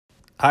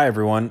Hi,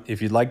 everyone.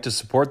 If you'd like to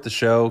support the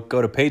show,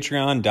 go to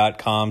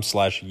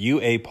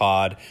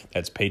patreon.com/UAPod.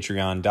 That's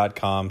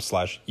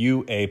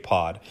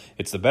patreon.com/UAPod.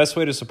 It's the best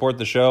way to support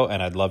the show,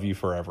 and I'd love you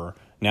forever.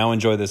 Now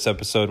enjoy this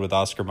episode with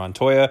Oscar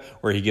Montoya,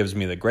 where he gives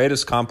me the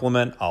greatest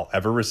compliment I'll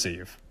ever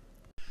receive.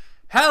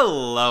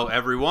 Hello,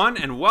 everyone,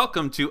 and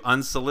welcome to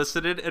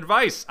Unsolicited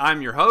Advice.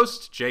 I'm your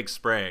host, Jake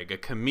Sprague, a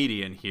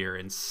comedian here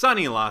in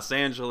sunny Los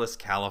Angeles,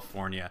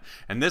 California.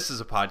 And this is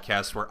a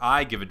podcast where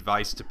I give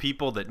advice to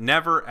people that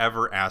never,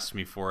 ever ask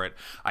me for it.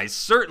 I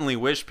certainly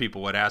wish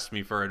people would ask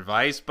me for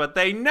advice, but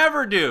they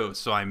never do.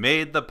 So I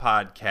made the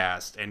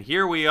podcast, and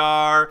here we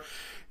are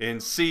in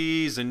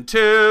season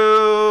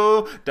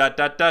 2,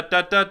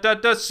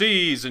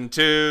 season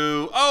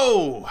 2.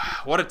 Oh,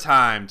 what a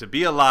time to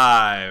be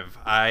alive.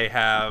 I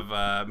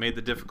have made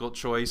the difficult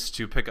choice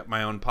to pick up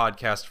my own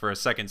podcast for a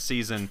second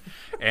season,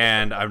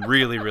 and I'm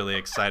really, really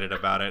excited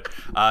about it.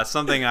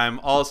 Something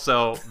I'm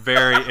also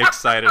very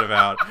excited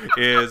about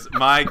is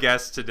my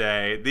guest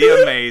today,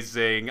 the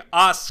amazing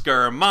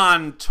Oscar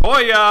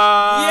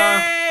Montoya.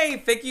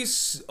 Yay! Thank you.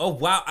 Oh,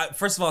 wow.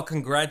 First of all,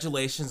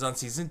 congratulations on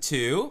season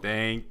 2.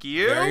 Thank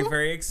you. Very,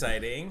 very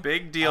exciting.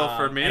 Big deal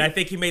for me. And I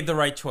think you made the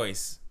right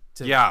choice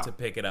to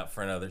pick it up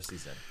for another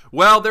season.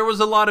 Well, there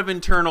was a lot of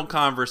internal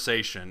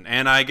conversation,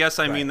 and I guess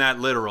I mean that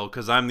literal,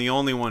 because I'm the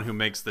only one who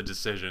makes the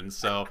decision.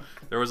 So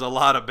there was a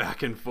lot of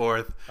back and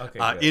forth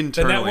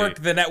internally.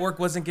 The network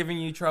wasn't giving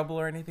you trouble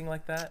or anything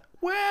like that?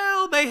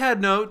 Well, they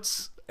had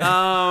notes.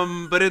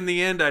 But in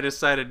the end, I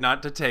decided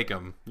not to take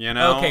them. You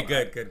know. Okay,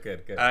 good.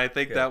 I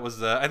think that was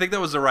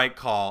the right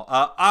call.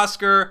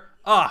 Oscar.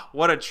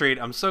 What a treat.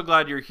 I'm so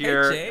glad you're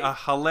here. Hey, Jay. A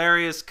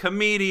hilarious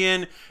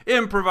comedian,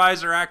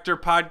 improviser, actor,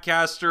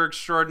 podcaster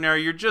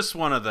extraordinary. You're just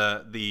one of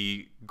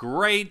the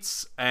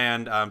greats,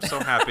 and I'm so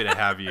happy to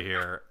have you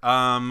here.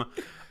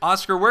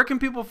 Oscar, where can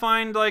people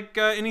find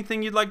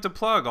anything you'd like to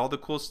plug? All the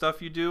cool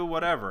stuff you do,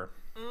 whatever.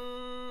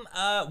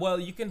 Well,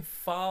 you can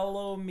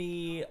follow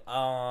me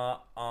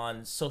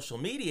on social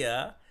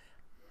media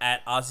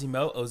at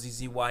Ozzymo,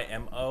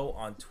 OZZYMO,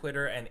 on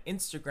Twitter and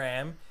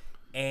Instagram.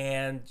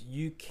 And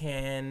you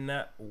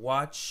can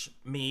watch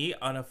me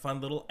on a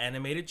fun little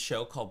animated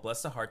show called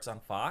Bless the Hearts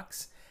on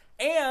Fox,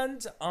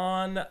 and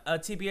on a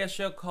TBS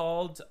show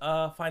called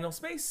Final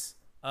Space.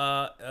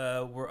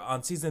 We're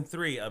on season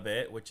 3 of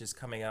it, which is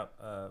coming out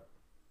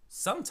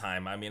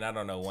sometime. I mean, I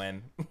don't know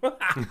when,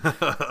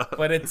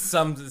 but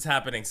it's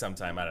happening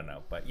sometime. I don't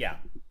know, but yeah.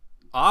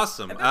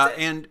 Awesome.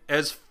 And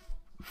as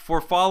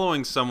for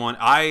following someone,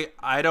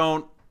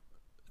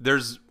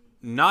 there's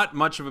not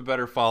much of a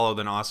better follow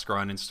than Oscar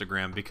on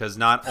Instagram, because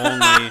not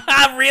only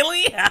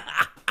really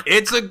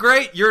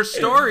your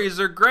stories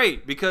are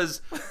great,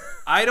 because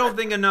I don't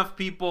think enough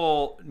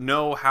people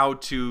know how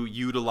to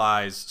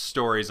utilize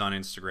stories on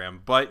Instagram,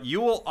 but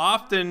you will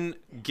often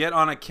get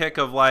on a kick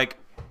of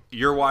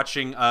you're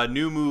watching a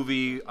new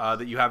movie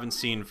that you haven't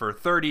seen for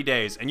 30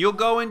 days, and you'll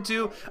go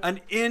into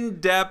an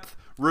in-depth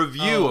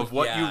review of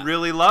what you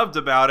really loved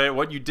about it,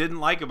 what you didn't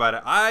like about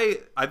it. I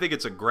think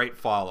it's a great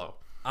follow.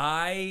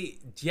 I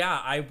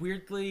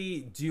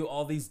weirdly do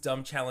all these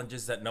dumb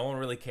challenges that no one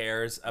really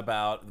cares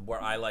about, where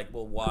I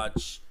will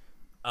watch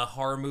a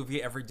horror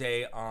movie every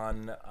day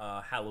on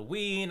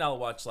Halloween. I'll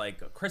watch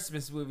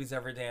Christmas movies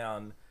every day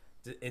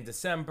in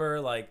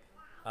December.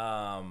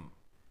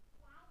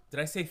 Did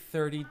I say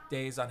 30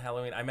 days on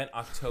Halloween? I meant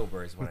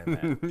October is what I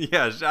meant.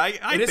 Yes,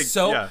 I think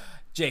so. Yeah.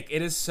 Jake,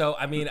 it is so.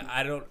 I mean,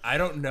 I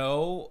don't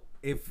know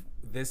if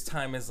this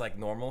time is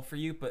normal for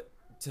you, but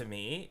to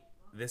me,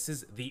 this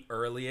is the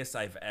earliest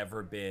I've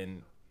ever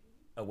been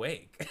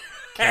awake.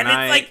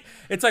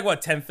 It's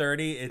what,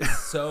 10:30? It's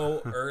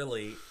so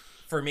early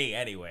for me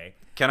anyway.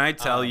 Can I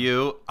tell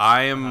you,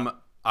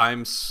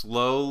 I'm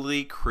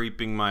slowly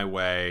creeping my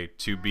way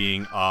to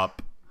being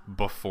up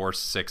before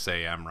 6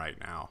 a.m. right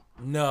now.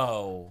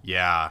 No.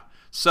 Yeah.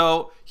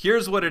 So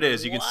here's what it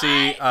is. You can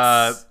see,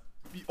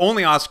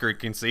 only Oscar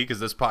can see because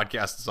this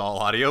podcast is all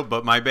audio,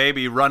 but my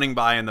baby running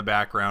by in the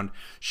background,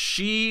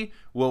 she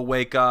will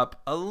wake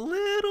up a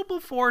little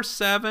before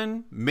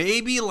 7,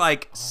 maybe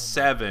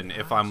 7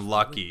 if I'm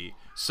lucky.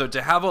 So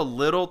to have a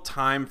little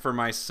time for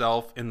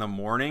myself in the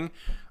morning,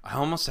 I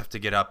almost have to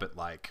get up at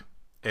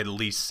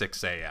least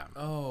 6 a.m.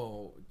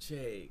 Oh,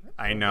 Jake.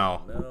 I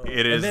know. No.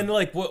 It is. And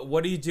then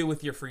what do you do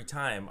with your free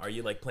time? Are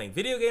you playing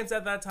video games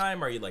at that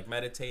time? Are you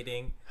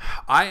meditating?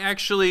 I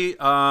actually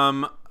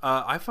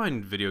I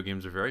find video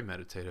games are very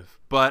meditative,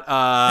 but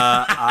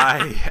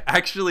I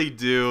actually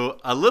do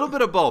a little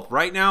bit of both.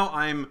 Right now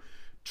I'm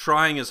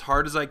trying as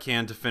hard as I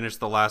can to finish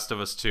The Last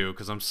of Us 2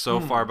 because I'm so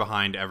far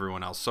behind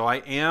everyone else. So I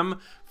am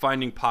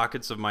finding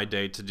pockets of my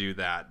day to do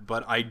that.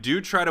 But I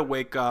do try to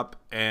wake up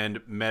and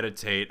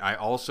meditate. I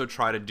also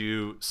try to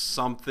do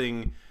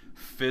something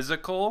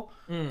physical.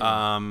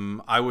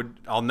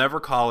 I'll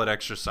never call it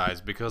exercise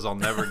because I'll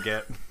never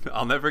get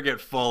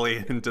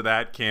fully into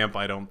that camp,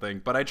 I don't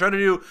think. But I try to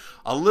do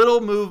a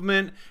little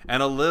movement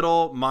and a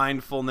little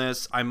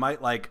mindfulness. I might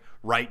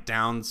write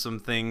down some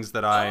things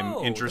that I'm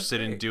interested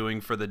in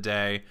doing for the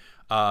day.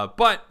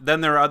 But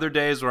then there are other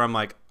days where I'm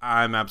like,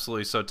 I'm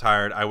absolutely so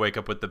tired. I wake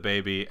up with the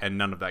baby and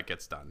none of that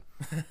gets done.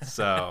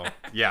 So,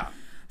 yeah.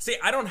 See,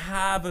 I don't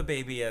have a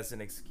baby as an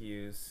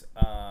excuse.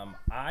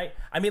 I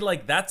mean,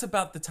 like, that's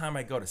about the time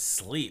I go to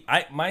sleep.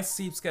 My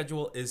sleep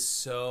schedule is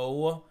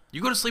so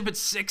You go to sleep at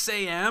 6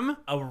 a.m.?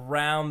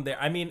 around there.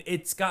 I mean,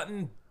 it's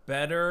gotten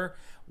better.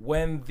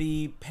 When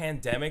the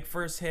pandemic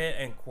first hit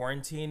and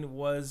quarantine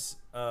was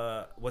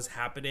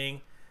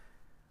happening,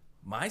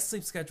 my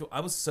sleep schedule,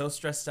 I was so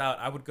stressed out.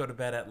 I would go to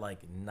bed at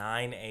like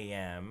 9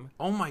 a.m.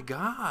 Oh my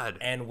God.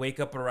 and wake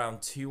up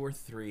around 2 or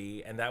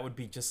 3, and that would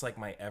be just like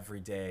my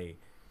everyday.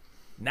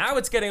 Now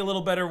it's getting a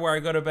little better where I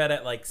go to bed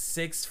at like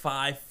 6,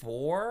 5,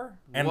 4.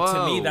 And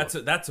to me,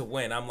 Whoa. that's a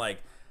win. I'm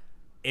like,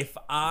 if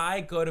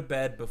I go to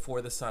bed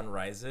before the sun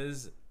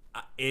rises,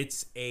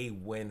 it's a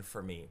win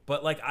for me.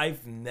 But like,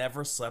 I've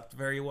never slept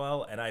very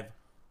well, and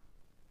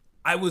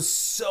I was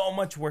so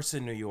much worse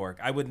in New York.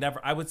 I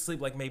would sleep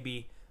like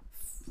maybe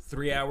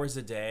 3 hours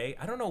a day.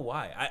 I don't know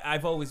why.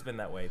 I've always been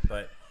that way,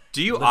 but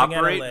Do you living in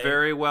operate LA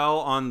very well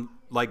on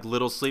like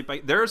little sleep?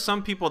 There are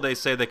some people, they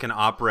say they can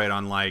operate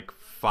on like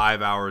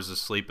 5 hours of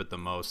sleep at the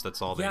most.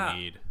 That's all Yeah. they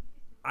need.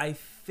 I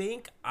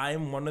think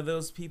I'm one of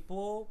those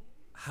people.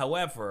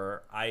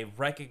 However, I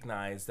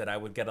recognize that I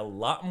would get a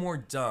lot more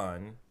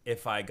done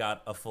if I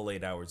got a full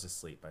 8 hours of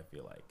sleep, I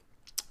feel like.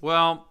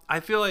 Well, I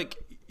feel like,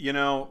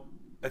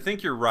 I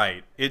think you're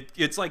right.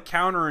 It's like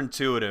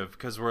counterintuitive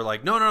because we're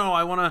like, no,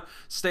 I want to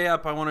stay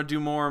up. I want to do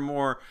more and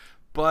more.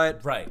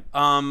 But Right.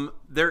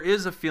 there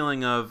is a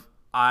feeling of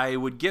I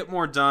would get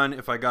more done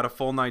if I got a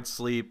full night's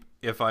sleep,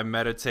 if I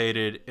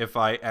meditated, if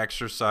I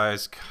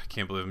exercised. I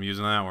can't believe I'm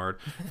using that word.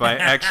 If I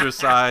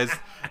exercised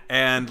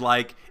and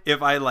like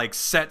if I like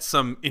set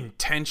some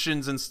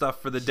intentions and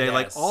stuff for the day,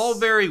 like Yes. all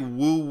very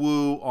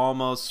woo-woo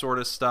almost sort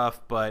of stuff.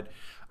 But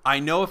I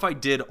know if I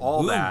did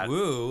all that.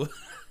 Woo.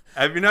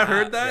 Have you not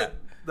heard that? Yeah.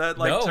 That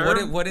like No,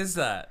 term? what is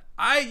that?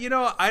 I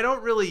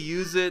don't really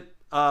use it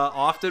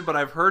often, but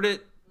I've heard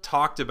it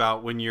talked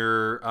about when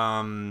you're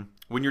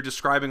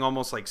describing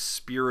almost like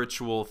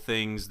spiritual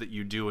things that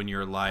you do in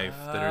your life.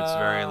 That it's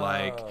very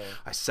like Oh.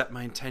 I set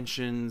my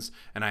intentions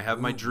and I have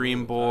my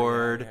dream yeah,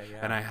 board yeah.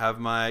 and I have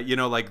my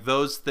like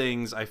those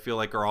things. I feel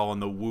like are all in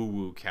the woo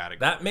woo category.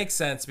 That makes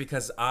sense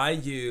because I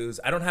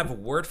don't have a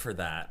word for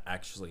that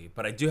actually,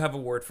 but I do have a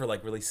word for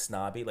like really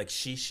snobby. Like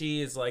shishi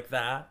is like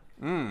that.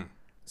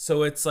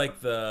 So it's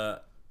like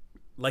the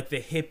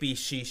hippie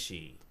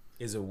shishi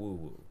is a woo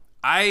woo.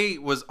 I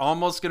was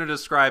almost going to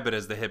describe it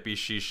as the hippie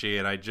shishi,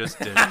 and I just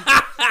didn't.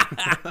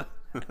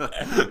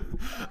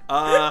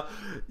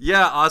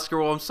 Yeah, Oscar.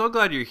 Well, I'm so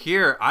glad you're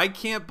here. I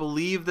can't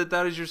believe that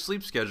is your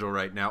sleep schedule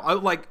right now.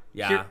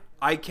 Yeah.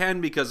 I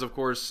can because, of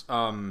course,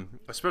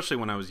 especially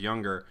when I was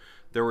younger,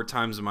 there were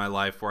times in my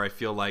life where I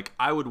feel like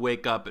I would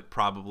wake up at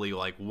probably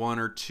like 1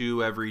 or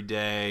 2 every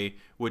day,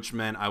 which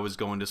meant I was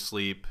going to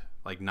sleep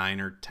like 9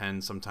 or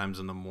 10 sometimes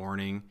in the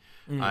morning.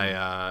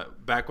 I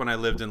back when I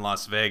lived in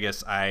Las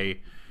Vegas, I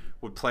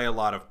would play a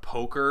lot of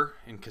poker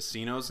in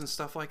casinos and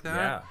stuff like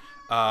that.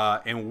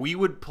 And we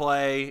would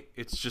play,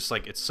 it's just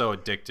like, it's so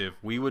addictive.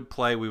 We would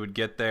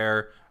get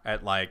there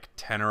at like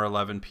 10 or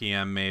 11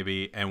 p.m.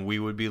 maybe, and we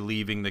would be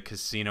leaving the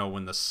casino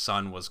when the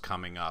sun was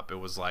coming up. It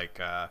was like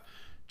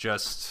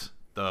just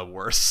the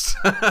worst.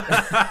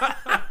 I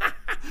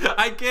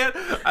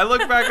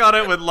look back on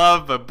it with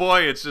love, but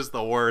boy, it's just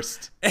the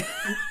worst.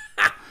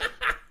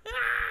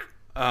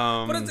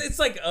 But it's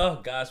like, oh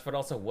gosh, but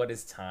also what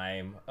is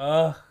time?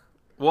 Ugh.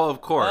 Well,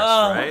 of course,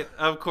 Oh. right?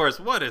 Of course.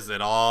 What is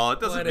it all? It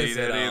doesn't mean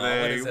anything.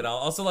 What is it all?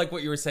 Also, like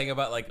what you were saying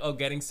about like,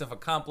 getting stuff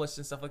accomplished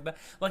and stuff like that.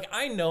 Like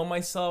I know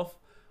myself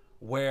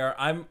where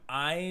I'm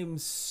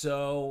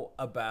so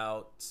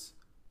about,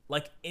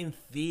 like, in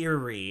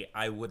theory,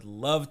 I would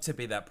love to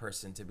be that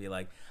person to be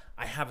like,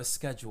 I have a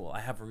schedule,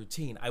 I have a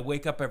routine, I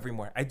wake up every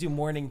morning, I do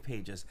morning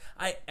pages,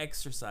 I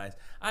exercise,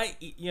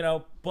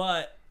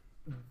 but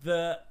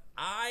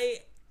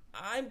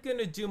I'm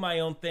gonna do my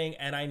own thing,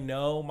 and I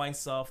know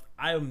myself.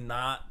 I am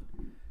not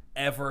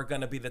ever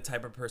gonna be the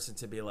type of person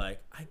to be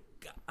like,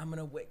 I'm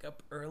gonna wake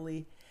up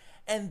early,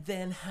 and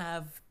then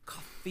have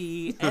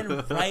coffee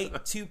and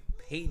write 2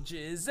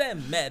 pages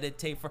and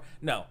meditate for.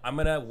 No, I'm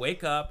gonna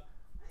wake up,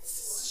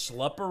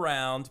 schlup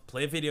around,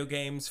 play video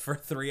games for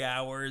 3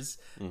 hours,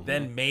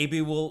 then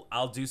maybe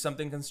I'll do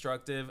something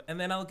constructive, and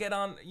then I'll get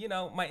on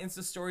my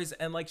Insta stories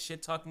and like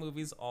shit talk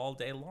movies all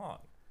day long.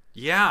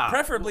 Yeah.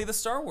 Preferably the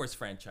Star Wars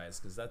franchise,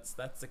 because that's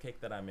the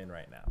cake that I'm in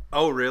right now.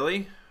 Oh,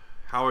 really?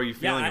 How are you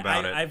feeling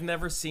about it? I've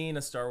never seen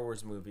a Star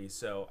Wars movie,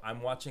 so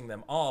I'm watching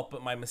them all.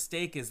 But my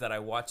mistake is that I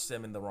watched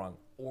them in the wrong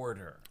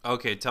order.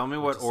 Okay, tell me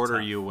what is order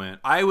tough. you went.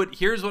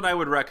 Here's what I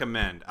would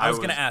recommend. I was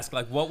gonna ask,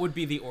 like, what would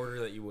be the order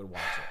that you would watch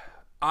it?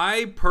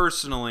 I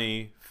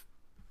personally,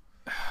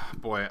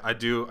 boy, I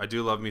do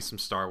love me some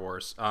Star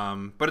Wars.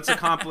 But it's a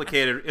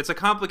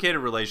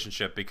complicated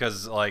relationship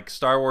because like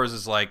Star Wars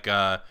is like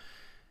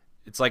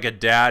it's like a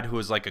dad who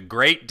was like a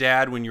great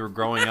dad when you were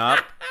growing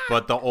up,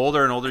 but the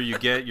older and older you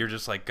get, you're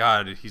just like,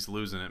 God, he's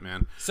losing it,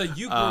 man. So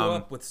you grew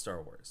up with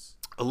Star Wars.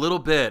 A little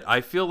bit.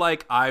 I feel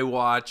like I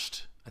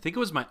watched think it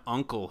was my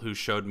uncle who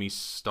showed me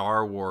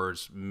Star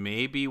Wars.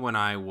 Maybe when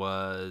I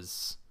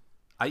was,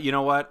 you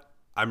know what?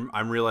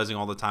 I'm realizing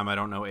all the time I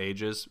don't know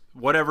ages.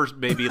 Whatever,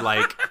 maybe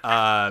like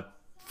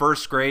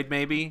first grade,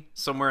 maybe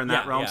somewhere in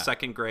that realm.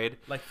 Second grade,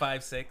 like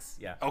 5, 6.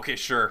 Yeah. Okay,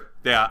 sure.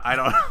 Yeah, I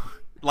don't know.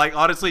 Like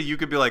honestly, you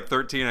could be like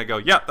 13. I go,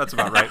 yeah, that's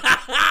about right.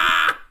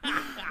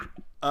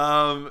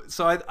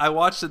 So I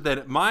watched it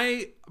then.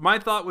 My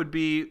thought would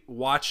be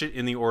watch it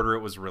in the order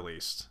it was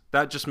released.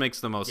 That just makes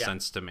the most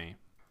sense to me.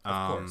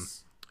 Of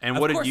course. And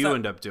what did you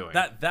end up doing?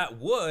 That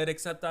would,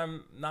 except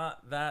I'm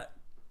not that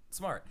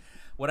smart.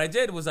 What I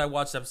did was I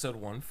watched episode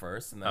 1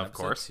 first, and then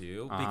episode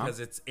 2 because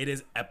it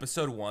is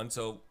episode 1.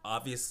 So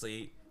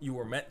obviously you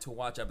were meant to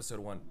watch episode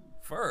 1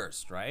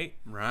 first, right?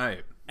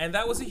 Right. And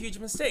that was a huge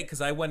mistake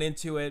because I went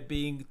into it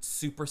being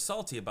super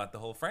salty about the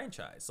whole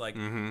franchise. Like,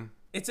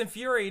 it's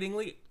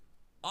infuriatingly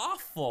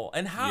awful.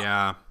 And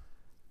how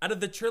out of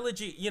the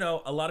trilogy, you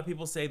know, a lot of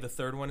people say the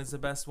third one is the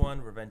best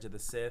one, Revenge of the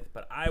Sith,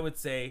 but I would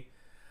say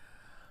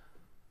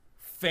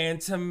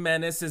Phantom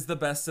Menace is the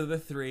best of the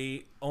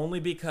 3, only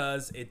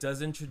because it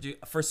does introduce,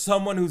 for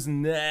someone who's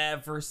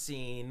never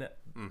seen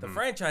the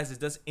franchise, it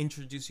does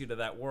introduce you to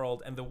that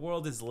world, and the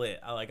world is lit.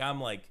 I like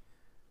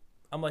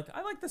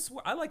this.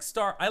 I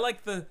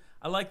like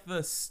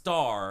the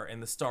Star in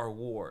the Star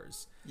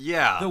Wars.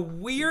 Yeah. The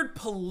weird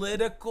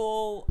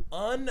political,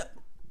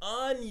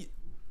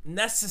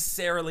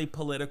 unnecessarily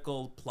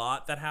political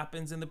plot that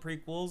happens in the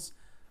prequels.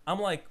 I'm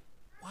like,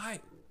 why?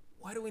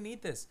 Why do we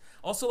need this?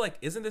 Also, like,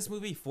 isn't this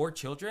movie for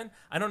children?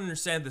 I don't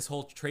understand this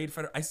whole trade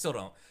federation. I still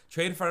don't.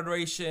 Trade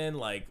federation,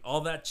 like,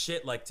 all that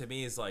shit, like, to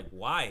me is like,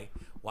 why?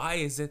 Why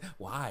is it?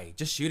 Why?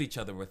 Just shoot each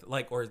other with,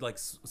 like, or, like,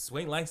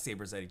 swing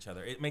lightsabers at each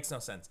other. It makes no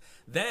sense.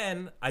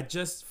 Then, I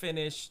just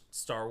finished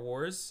Star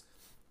Wars,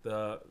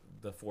 the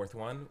fourth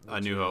one.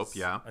 A New Hope,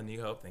 yeah. A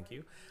New Hope, thank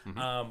you.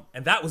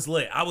 And that was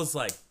lit. I was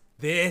like,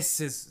 this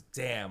is,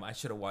 damn, I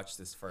should have watched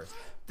this first.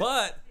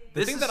 But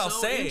the thing that I'll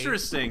say,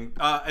 interesting.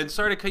 And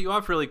sorry to cut you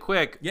off really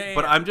quick. Yeah,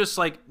 but I'm just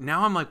like,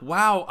 now I'm like,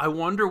 wow, I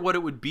wonder what it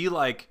would be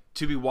like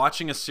to be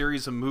watching a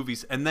series of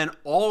movies and then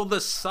all of a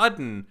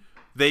sudden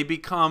they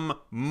become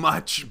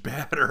much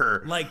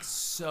better. Like,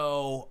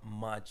 so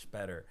much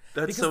better.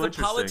 That's because so the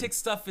interesting. politics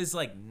stuff is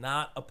like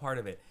not a part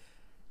of it.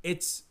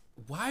 It's,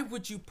 why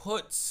would you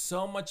put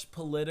so much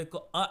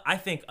political, I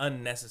think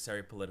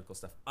unnecessary political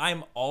stuff.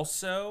 I'm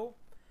also,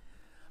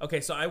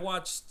 okay, so I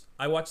watched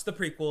the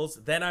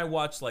prequels, then I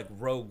watched like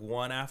Rogue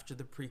One after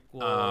the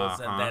prequels,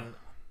 and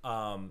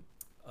then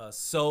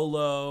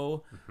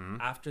Solo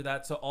after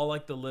that. So all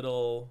like the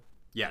little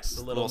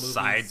little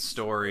side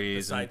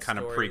stories and kind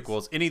of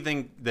prequels,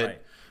 anything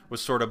that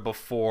was sort of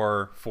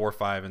before 4,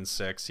 5, and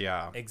 6.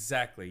 Yeah,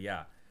 exactly.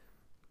 Yeah,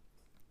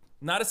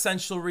 not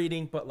essential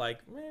reading, but like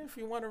if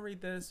you want to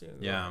read this,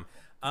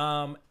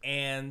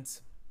 and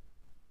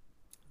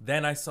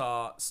then I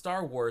saw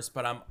Star Wars,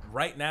 but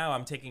right now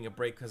I'm taking a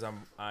break because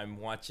I'm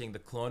watching the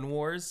Clone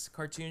Wars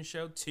cartoon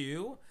show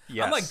too.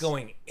 Yes. I'm like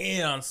going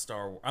in on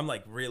Star Wars. I'm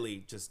like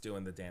really just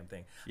doing the damn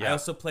thing. Yeah. I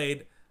also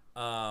played,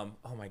 oh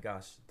my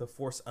gosh, The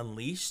Force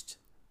Unleashed.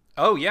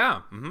 Oh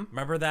yeah,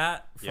 remember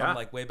that from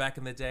like way back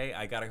in the day?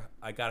 I got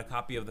a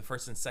copy of the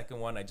first and second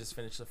one. I just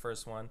finished the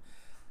first one.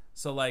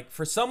 So like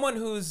for someone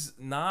who's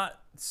not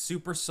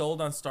super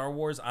sold on Star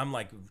Wars, I'm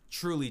like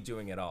truly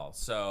doing it all.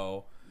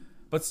 So.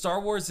 But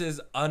Star Wars is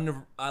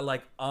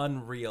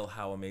unreal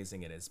how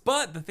amazing it is.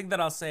 But the thing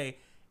that I'll say,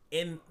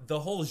 in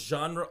the whole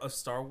genre of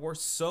Star Wars,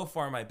 so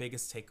far my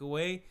biggest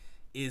takeaway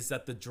is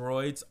that the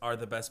droids are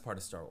the best part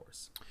of Star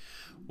Wars.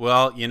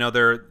 Well, you know,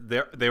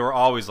 they were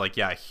always like,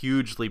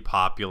 hugely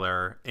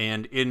popular.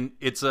 And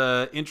it's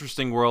a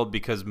interesting world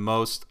because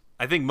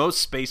I think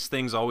most space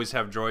things always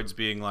have droids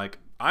being like,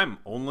 I'm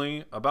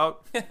only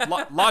about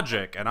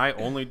logic, and I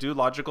only do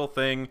logical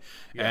thing,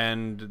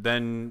 and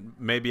then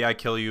maybe I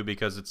kill you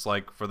because it's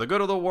like, for the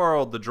good of the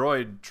world, the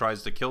droid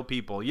tries to kill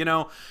people. You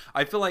know,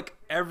 I feel like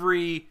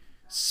every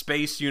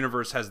space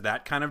universe has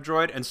that kind of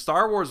droid, and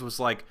Star Wars was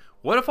like,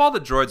 what if all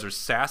the droids are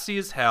sassy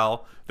as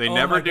hell, they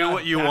never do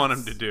what you want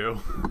them to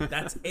do?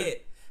 That's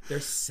it. They're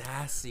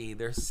sassy.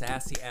 They're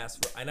sassy ass.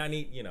 And I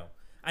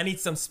need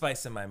some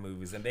spice in my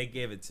movies, and they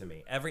gave it to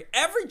me. Every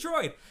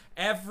droid.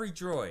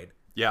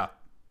 Yeah.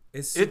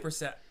 Is super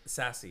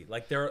sassy.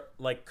 Like they're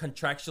like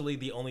contractually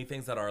the only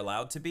things that are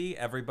allowed to be.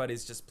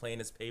 Everybody's just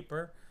plain as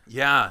paper.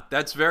 Yeah,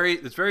 that's very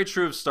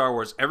true of Star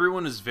Wars.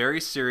 Everyone is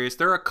very serious.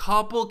 There are a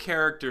couple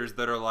characters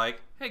that are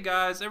like, hey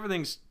guys,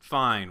 everything's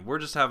fine. We're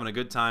just having a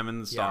good time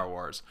in the Star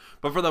Wars.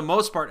 But for the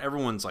most part,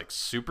 everyone's like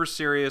super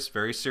serious,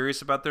 very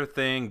serious about their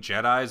thing.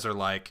 Jedis are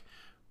like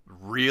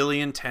really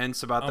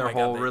intense about their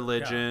whole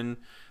religion.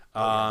 They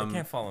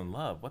can't fall in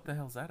love. What the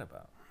hell's that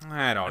about?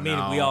 I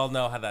mean, we all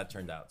know how that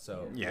turned out.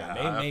 So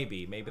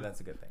maybe that's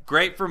a good thing.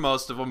 Great for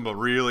most of them, but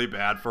really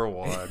bad for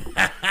one.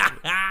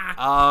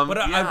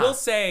 I will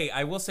say,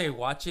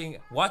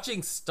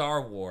 watching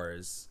Star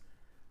Wars,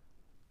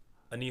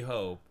 A New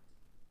Hope.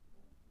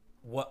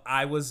 What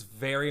I was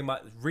very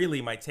much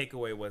really my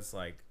takeaway was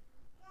like,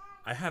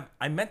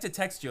 I meant to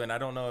text you and I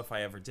don't know if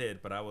I ever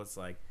did, but I was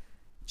like,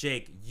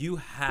 Jake, you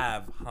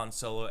have Han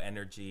Solo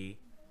energy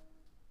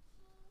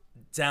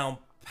down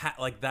pat.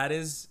 Like, that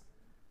is,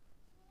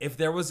 if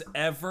there was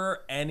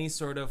ever any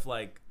sort of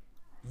like,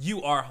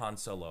 you are Han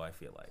Solo. I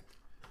feel like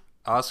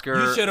Oscar,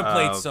 you should have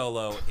played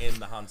Solo in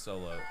the Han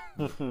Solo.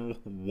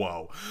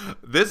 Whoa,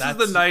 this is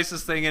the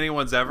nicest thing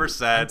anyone's ever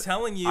said. I'm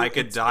telling you, I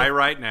could die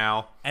right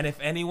now. And if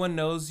anyone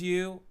knows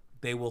you,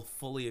 they will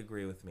fully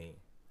agree with me.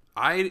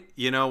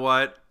 You know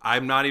what?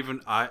 I'm not even.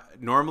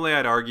 Normally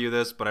I'd argue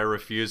this, but I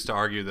refuse to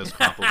argue this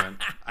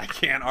compliment. I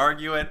can't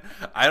argue it.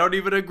 I don't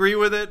even agree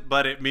with it,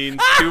 but it means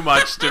too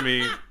much to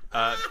me.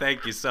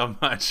 Thank you so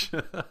much.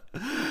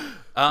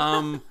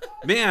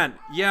 Man,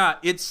 yeah,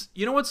 it's,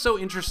 you know what's so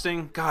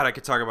interesting? God, I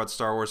could talk about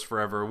Star Wars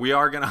forever. We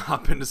are gonna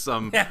hop into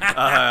some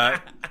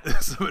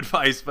some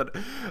advice, but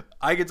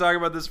I could talk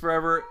about this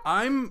forever.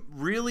 I'm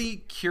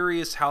really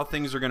curious how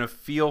things are gonna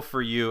feel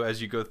for you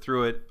as you go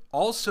through it.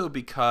 Also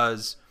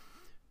because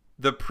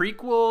the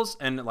prequels,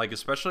 and like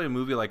especially a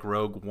movie like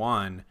Rogue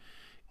One,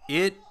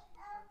 it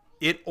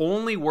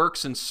only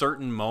works in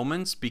certain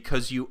moments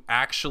because you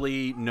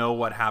actually know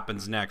what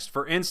happens next.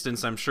 For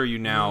instance, I'm sure you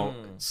now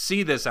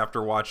see this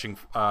after watching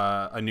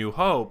A New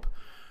Hope.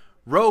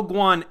 Rogue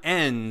One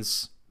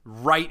ends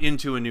right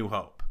into A New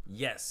Hope.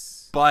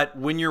 Yes. But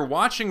when you're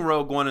watching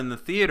Rogue One in the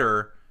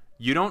theater,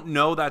 you don't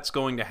know that's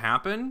going to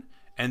happen.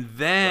 And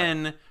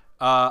then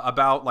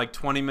about like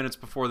 20 minutes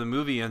before the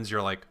movie ends,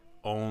 you're like,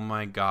 oh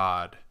my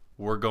God,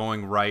 we're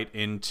going right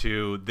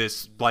into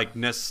this like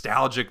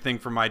nostalgic thing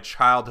from my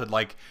childhood.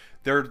 Like,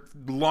 they're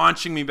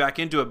launching me back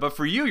into it. But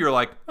for you, you're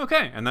like,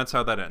 okay, and that's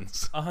how that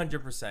ends.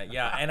 100%,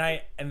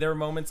 yeah. And there are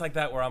moments like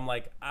that where I'm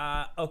like,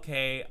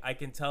 okay, I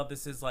can tell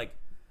this is like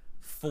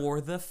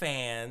for the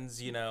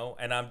fans, you know,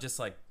 and I'm just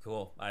like,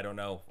 cool. I don't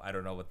know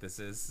what this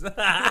is.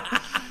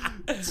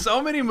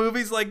 So many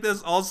movies like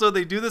this. Also,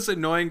 they do this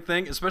annoying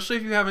thing, especially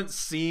if you haven't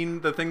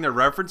seen the thing they're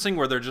referencing,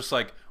 where they're just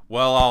like,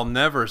 well, I'll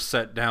never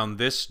set down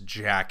this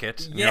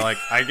jacket. And you're like,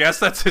 I guess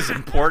that's his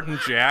important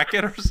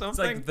jacket or something.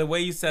 It's like, the way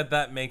you said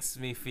that makes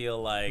me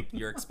feel like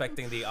you're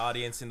expecting the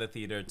audience in the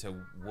theater to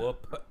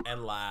whoop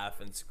and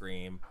laugh and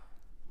scream,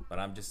 but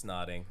I'm just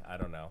nodding. I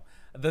don't know.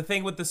 The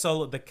thing with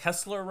the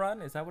Kessler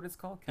Run, is that what it's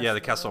called? Yeah,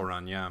 the Kessel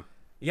Run, yeah.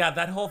 Yeah,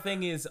 that whole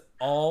thing is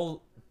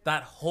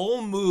that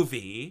whole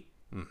movie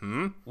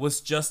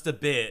was just a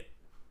bit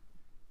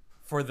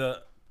for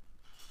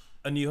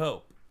A New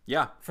Hope.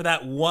 Yeah. For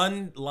that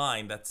one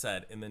line that's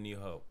said in The New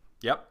Hope.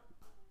 Yep.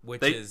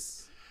 Which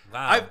is,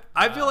 wow.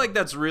 I feel like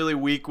that's really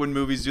weak when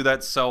movies do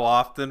that so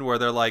often, where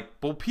they're like,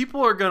 well,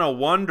 people are going to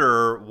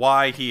wonder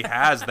why he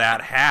has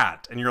that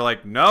hat. And you're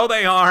like, no,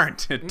 they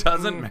aren't. It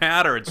doesn't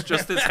matter. It's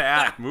just his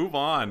hat. Move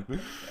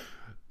on.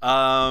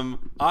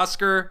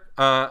 Oscar,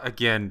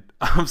 again,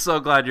 I'm so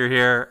glad you're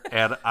here,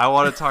 and I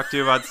want to talk to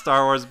you about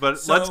Star Wars, but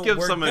let's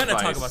give some advice. We're going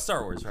to talk about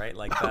Star Wars, right?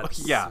 Like,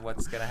 that's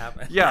what's going to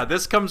happen. Yeah,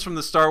 this comes from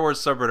the Star Wars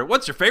subreddit.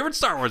 What's your favorite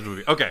Star Wars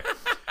movie? Okay.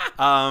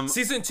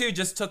 Season 2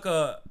 just took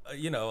a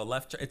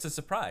left. It's a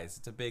surprise.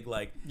 It's a big,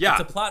 like, yeah.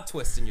 It's a plot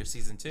twist in your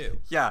season 2.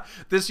 Yeah,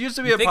 this used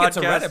to be a podcast. It's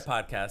a Reddit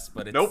podcast,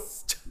 but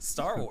it's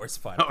Star Wars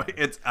podcast.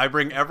 No, I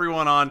bring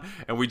everyone on,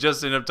 and we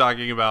just end up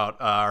talking about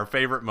our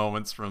favorite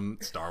moments from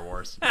Star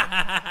Wars.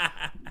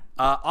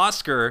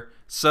 Oscar,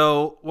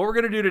 so what we're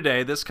going to do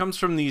today, this comes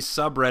from the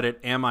subreddit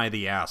Am I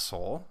the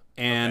Asshole?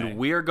 And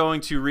we are going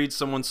to read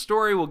someone's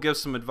story. We'll give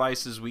some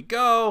advice as we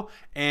go,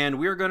 and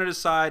we're going to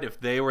decide if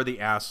they were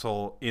the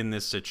asshole in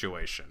this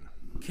situation.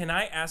 Can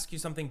I ask you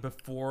something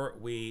before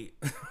we...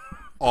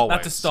 Always.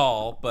 Not to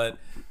stall, but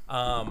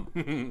I've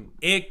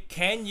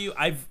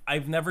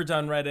never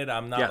done Reddit.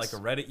 I'm not like a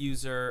Reddit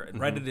user.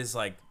 Reddit is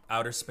like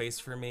outer space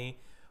for me.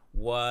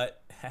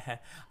 What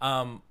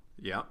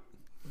yeah.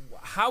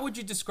 How would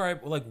you describe,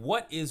 like,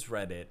 what is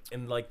Reddit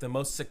in like the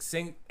most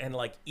succinct and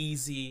like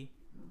easy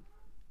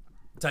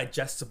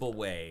digestible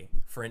way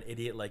for an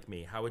idiot like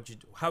me? How would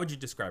you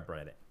describe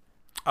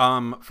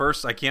Reddit?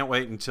 First, I can't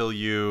wait until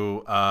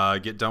you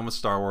get done with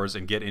Star Wars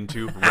and get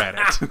into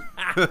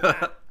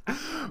Reddit.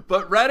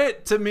 But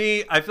Reddit, to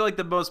me, I feel like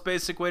the most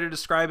basic way to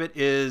describe it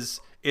is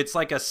it's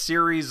like a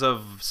series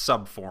of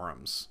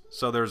sub-forums.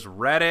 So there's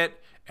Reddit,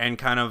 and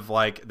kind of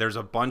like there's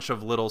a bunch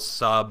of little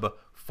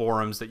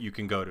sub-forums that you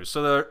can go to.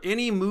 So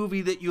any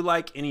movie that you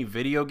like, any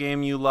video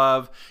game you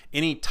love,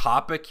 any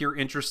topic you're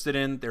interested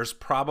in, there's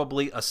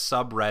probably a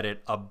subreddit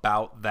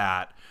about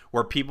that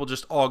where people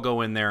just all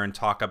go in there and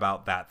talk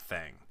about that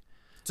thing.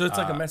 So it's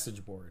like a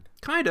message board.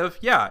 Kind of,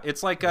 yeah.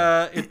 It's like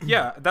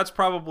that's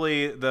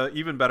probably the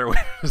even better way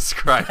to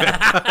describe it.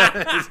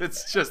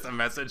 It's just a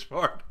message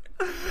board.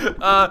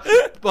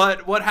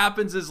 But what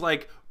happens is,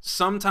 like,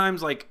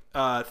 sometimes, like,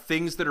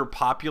 things that are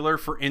popular,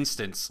 for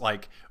instance,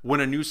 like when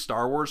a new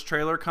Star Wars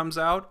trailer comes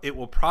out, it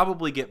will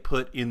probably get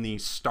put in the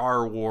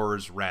Star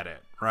Wars Reddit,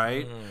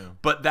 right?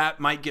 But that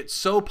might get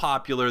so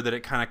popular that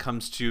it kind of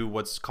comes to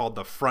what's called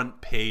the front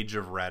page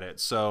of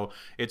Reddit. So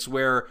it's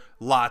where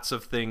lots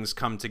of things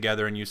come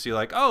together, and you see,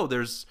 like, oh,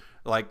 there's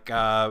like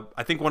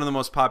I think one of the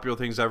most popular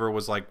things ever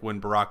was like when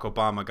Barack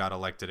Obama got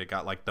elected, it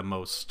got like the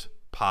most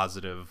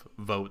positive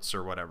votes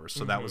or whatever.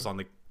 So that was on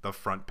the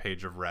front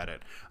page of Reddit.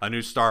 A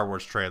new Star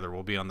Wars trailer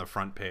will be on the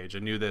front page. A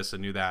new this, a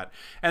new that.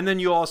 And then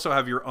you also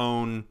have your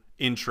own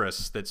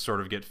interests that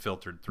sort of get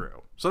filtered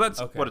through. So that's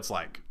what it's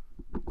like.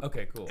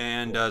 Okay, cool.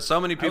 And cool. So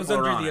many people I was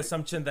are under the it.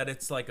 assumption that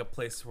it's like a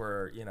place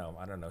where, you know,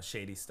 I don't know,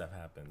 shady stuff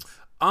happens.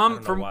 I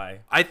don't know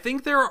why. I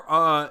think there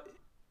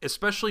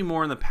especially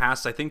more in the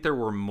past, I think there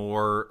were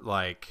more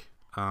like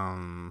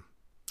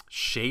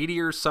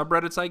shadier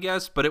subreddits, I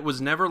guess, but it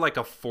was never like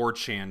a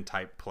 4chan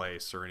type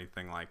place or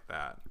anything like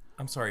that.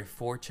 I'm sorry,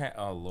 4chan.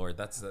 Oh Lord,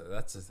 that's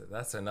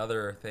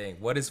another thing.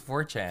 What is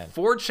 4chan?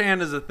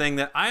 4chan is a thing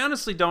that I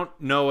honestly don't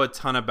know a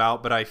ton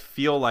about, but I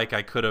feel like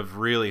I could have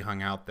really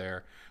hung out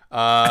there.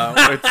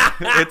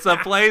 It's a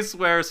place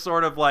where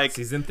sort of like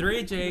season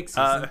 3, Jake.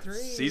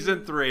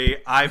 Season 3,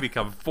 I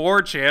become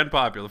 4chan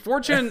popular.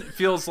 4chan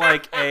feels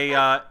like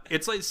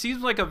it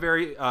seems like a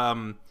very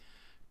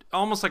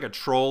almost like a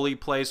trolley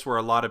place where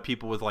a lot of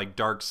people with like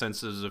dark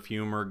senses of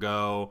humor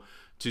go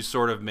to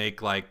sort of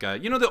make like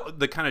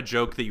the kind of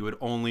joke that you would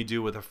only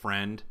do with a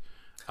friend.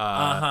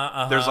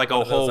 There's like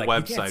a whole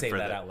website you can't say for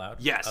that that. out loud.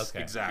 Yes,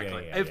 okay.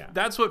 exactly. Yeah.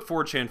 That's what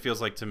 4chan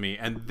feels like to me,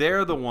 and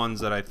they're the ones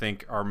that I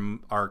think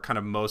are kind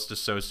of most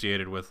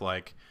associated with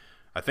like,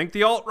 I think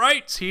the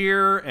alt-right's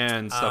here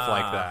and stuff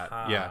like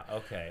that. Yeah.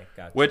 Okay,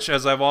 gotcha. Which,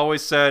 as I've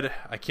always said,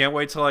 I can't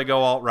wait till I go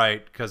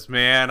alt-right because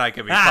man, I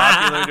can be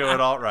popular doing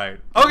alt-right.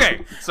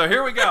 Okay, so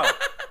here we go.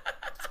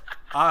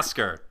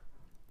 Oscar,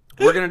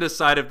 we're gonna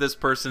decide if this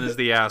person is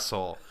the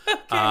asshole.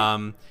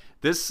 Okay.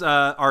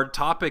 Our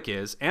topic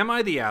is, am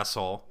I the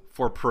asshole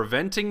for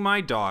preventing my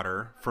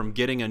daughter from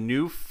getting a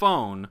new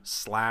phone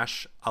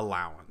 /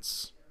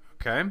 allowance?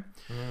 Okay?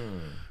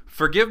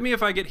 Forgive me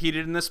if I get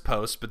heated in this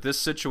post, but this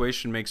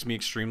situation makes me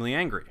extremely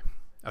angry.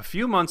 A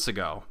few months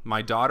ago,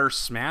 my daughter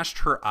smashed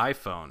her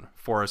iPhone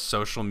for a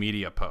social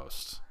media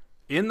post.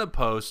 In the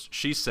post,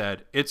 she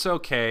said, "It's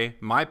okay,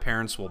 my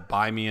parents will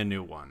buy me a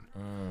new one."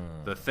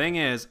 The thing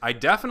is, I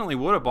definitely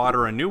would have bought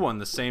her a new one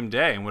the same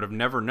day and would have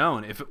never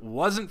known if it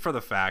wasn't for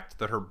the fact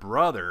that her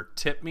brother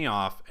tipped me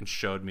off and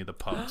showed me the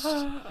post.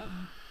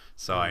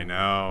 So I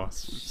know,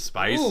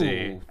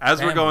 spicy. Ooh,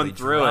 as we're going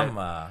through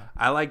drama. it,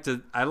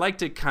 I like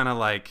to kind of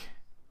like,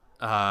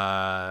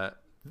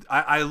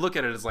 I look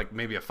at it as like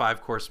maybe a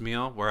 5-course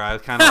meal where I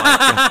kind of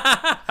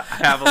like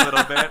have a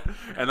little bit,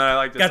 and then I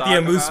like to got talk the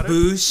amuse about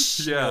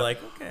bouche. it. Yeah, you're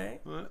like, okay.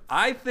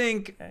 I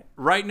think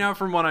right now,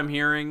 from what I'm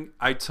hearing,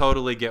 I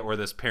totally get where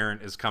this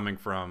parent is coming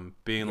from,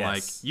 being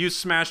like, you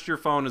smashed your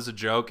phone as a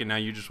joke, and now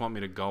you just want me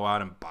to go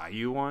out and buy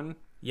you one.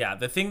 Yeah,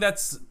 the thing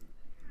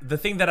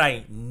that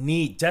I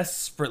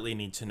desperately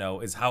need to know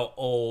is how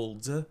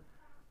old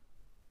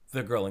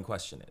the girl in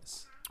question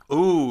is.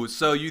 Ooh,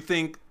 so you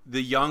think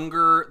the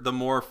younger, the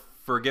more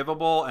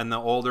forgivable, and the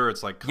older,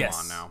 it's like, come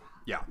on now.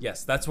 Yeah.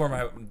 Yes, that's where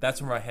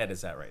my head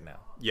is at right now.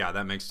 Yeah,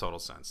 that makes total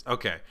sense.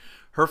 Okay.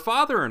 Her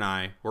father and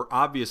I were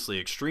obviously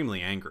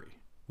extremely angry.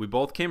 We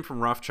both came from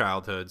rough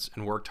childhoods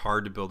and worked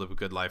hard to build up a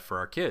good life for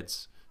our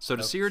kids. So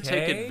to see her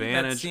take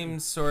advantage... That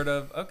seems sort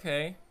of...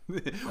 Okay.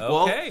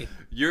 Well, okay.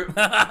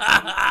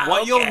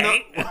 What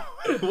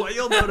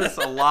you'll notice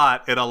a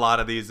lot in a lot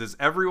of these is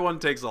everyone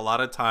takes a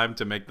lot of time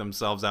to make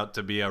themselves out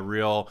to be a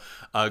real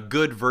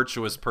good,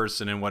 virtuous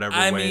person in whatever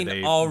way they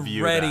view that.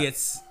 Already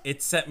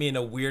it set me in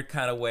a weird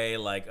kind of way.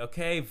 Like,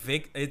 okay,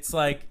 it's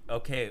like,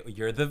 okay,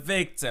 you're the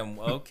victim.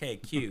 Okay,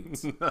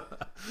 cute.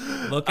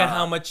 Look at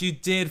how much you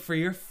did for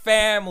your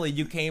family.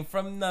 You came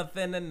from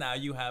nothing, and now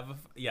you have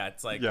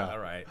it's like, all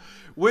right.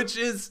 Which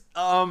is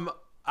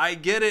I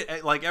get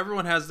it. Like,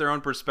 everyone has their own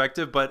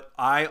perspective, but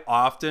I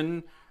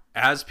often,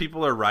 as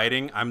people are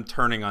writing, I'm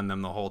turning on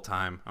them the whole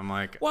time. I'm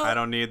like, I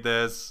don't need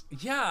this.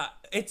 Yeah,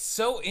 it's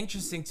so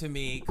interesting to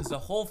me because the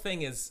whole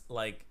thing is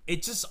like,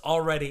 it just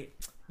already,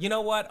 you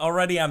know what?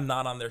 Already I'm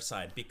not on their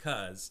side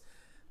because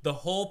the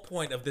whole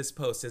point of this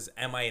post is,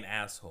 am I an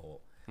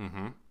asshole?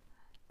 Mm-hmm.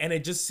 And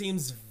it just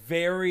seems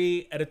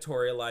very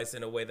editorialized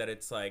in a way that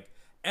it's like,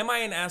 am I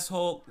an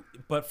asshole?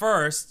 But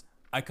first...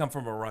 I come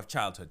from a rough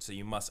childhood, so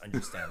you must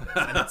understand this.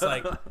 And it's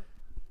like,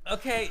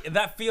 okay,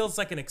 that feels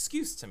like an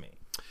excuse to me.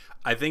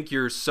 I think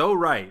you're so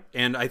right.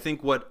 And I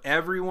think what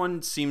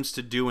everyone seems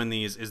to do in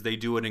these is they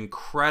do an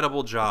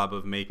incredible job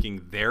of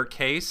making their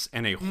case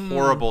and a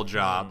horrible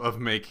job of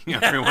making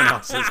everyone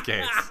else's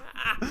case.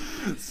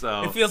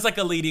 So it feels like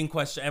a leading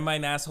question. Am I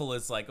an asshole?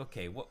 Is like,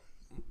 okay,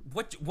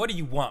 what do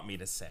you want me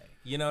to say?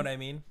 You know what I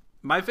mean?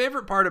 My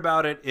favorite part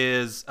about it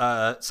is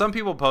some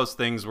people post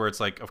things where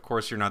it's like, of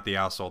course you're not the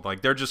asshole.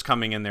 Like, they're just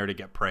coming in there to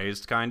get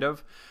praised, kind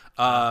of.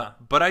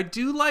 But I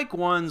do like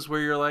ones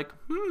where you're like,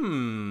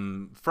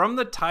 from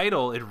the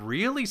title, it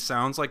really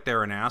sounds like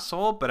they're an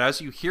asshole. But as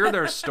you hear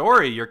their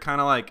story, you're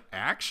kind of like,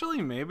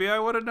 actually, maybe I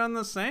would have done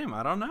the same.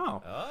 I don't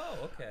know.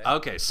 Oh, okay.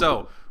 Okay,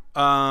 so...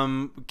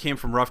 came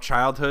from rough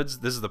childhoods.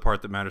 This is the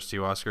part that matters to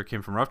you, Oscar.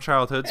 Came from rough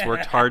childhoods,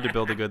 worked hard to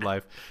build a good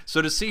life.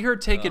 So to see her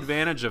take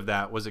advantage of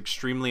that was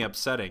extremely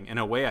upsetting in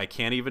a way I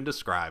can't even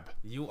describe.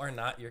 You are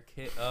not your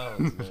kid. Oh,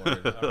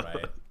 Lord. All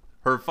right.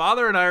 Her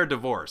father and I are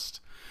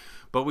divorced,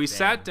 but we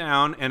sat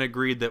down and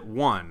agreed that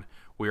 1,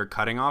 we are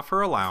cutting off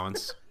her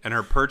allowance. and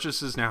her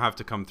purchases now have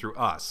to come through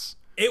us.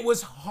 It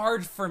was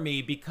hard for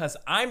me because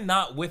I'm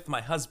not with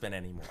my husband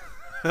anymore.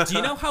 Do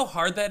you know how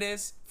hard that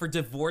is for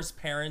divorced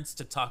parents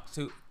to talk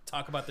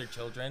about their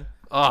children?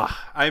 Oh,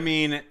 I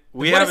mean,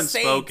 we haven't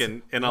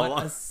spoken in a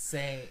long.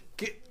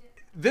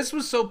 This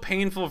was so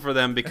painful for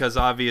them because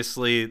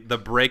obviously the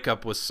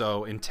breakup was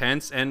so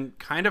intense and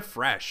kind of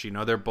fresh. You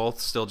know, they're both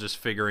still just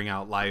figuring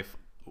out life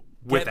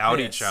without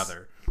each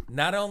other.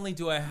 Not only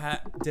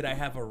did I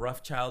have a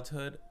rough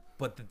childhood,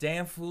 but the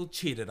damn fool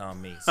cheated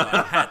on me, so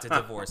I had to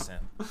divorce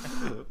him.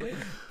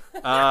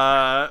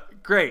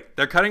 Great.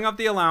 They're cutting off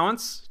the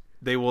allowance.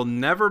 They will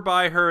never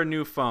buy her a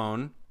new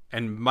phone,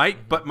 and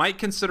might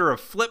consider a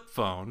flip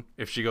phone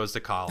if she goes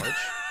to college.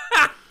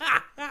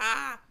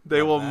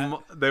 They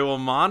will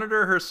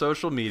monitor her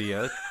social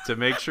media to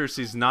make sure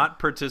she's not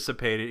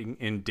participating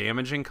in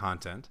damaging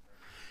content.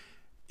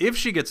 If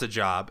she gets a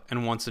job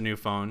and wants a new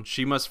phone,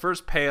 she must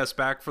first pay us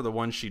back for the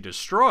one she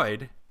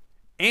destroyed,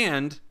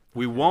 and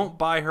we won't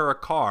buy her a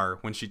car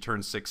when she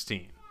turns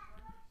 16.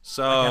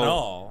 So at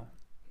all.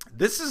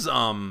 This is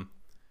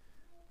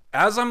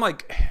as I'm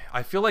like,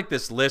 I feel like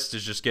this list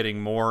is just getting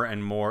more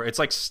and more. It's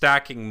like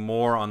stacking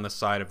more on the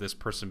side of this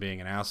person being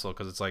an asshole,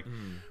 because it's like,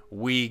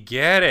 we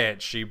get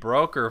it. She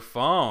broke her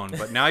phone.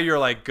 But now you're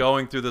like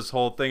going through this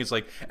whole thing. It's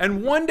like,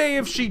 and one day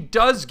if she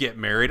does get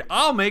married,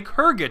 I'll make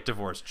her get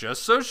divorced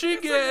just so she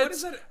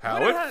gets how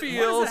it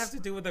feels. What does that have to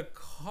do with a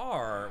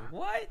car?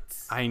 What?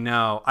 I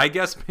know. I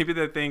guess maybe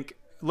they think,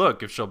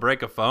 look, if she'll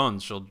break a phone,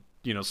 she'll,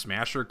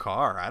 smash her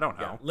car. I don't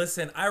know. Yeah.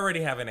 Listen, I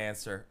already have an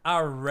answer.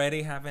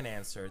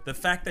 The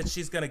fact that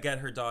she's going to get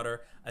her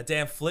daughter a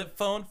damn flip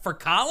phone for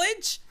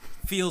college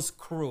feels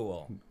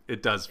cruel.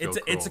 It does feel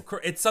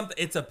cruel. It's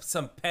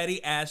some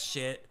petty ass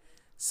shit.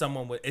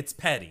 It's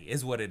petty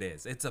is what it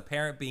is. It's a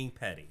parent being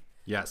petty.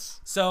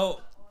 Yes. So,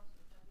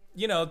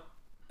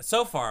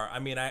 so far, I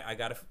mean, I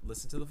got to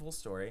listen to the full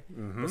story.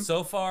 Mm-hmm. But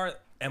so far,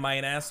 am I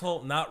an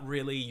asshole? Not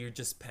really. You're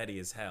just petty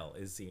as hell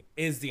is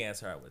the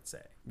answer I would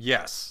say.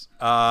 Yes.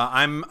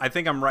 I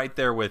think I'm right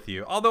there with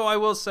you. Although I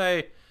will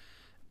say,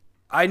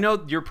 I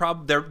know you're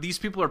these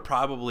people are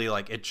probably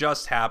like, it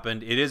just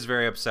happened. It is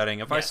very upsetting.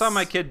 If I saw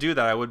my kid do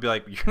that, I would be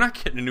like, you're not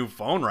getting a new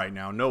phone right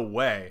now. No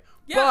way.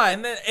 Yeah,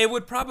 and then it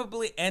would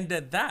probably end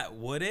at that,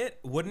 wouldn't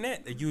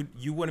it?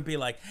 You wouldn't be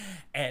like,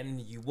 and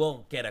you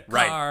won't get a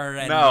car,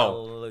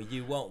 and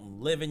you won't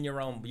live in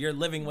you're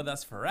living with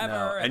us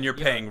forever, and you're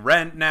paying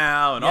rent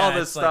now, and all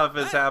this stuff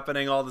is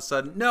happening all of a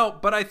sudden. No,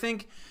 but I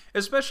think,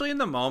 especially in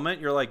the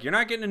moment, you're like, you're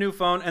not getting a new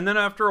phone, and then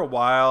after a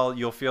while,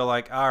 you'll feel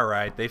like, all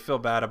right, they feel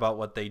bad about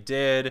what they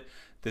did.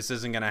 This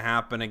isn't going to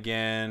happen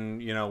again.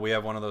 We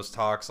have one of those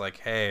talks like,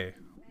 hey,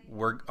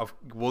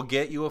 we'll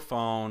get you a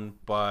phone,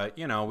 but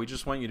we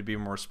just want you to be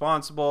more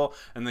responsible.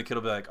 And the kid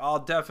will be like, I'll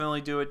definitely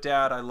do it,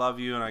 Dad. I love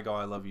you. And I go,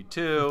 I love you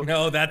too.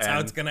 No, that's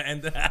how it's gonna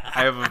end.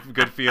 I have a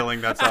good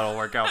feeling that's how it'll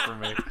work out for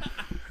me.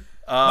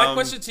 My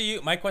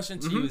question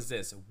to you is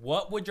this: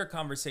 what would your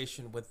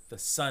conversation with the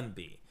son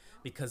be?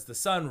 Because the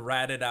son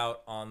ratted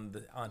out on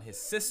his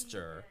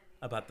sister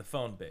about the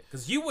phone bit,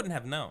 because you wouldn't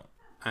have known.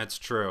 That's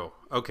true.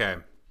 Okay,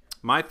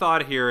 my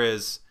thought here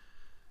is,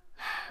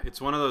 it's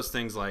one of those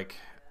things like,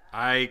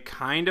 I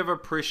kind of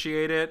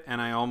appreciate it,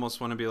 and I almost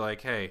want to be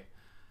like, hey,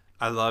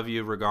 I love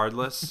you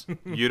regardless.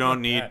 You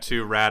don't need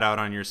to rat out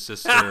on your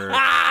sister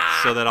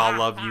so that I'll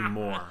love you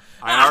more.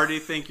 I already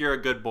think you're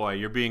a good boy.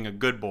 You're being a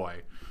good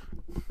boy.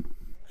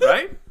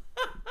 Right?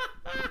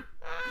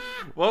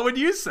 What would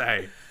you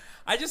say?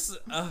 I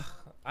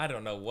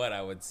don't know what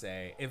I would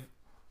say.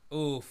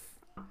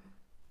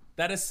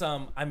 That is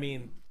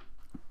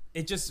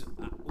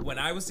when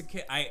I was a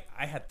kid, I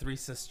had 3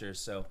 sisters,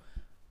 so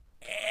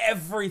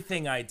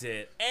anything I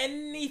did,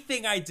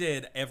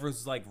 ever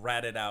was like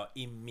ratted out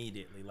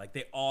immediately. Like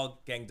they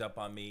all ganged up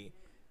on me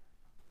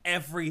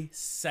every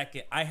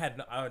second. I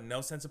had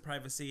no sense of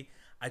privacy.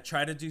 I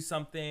tried to do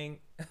something.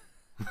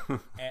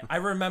 And I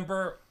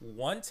remember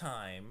one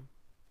time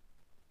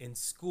in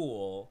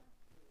school,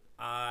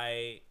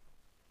 I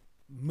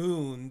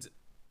mooned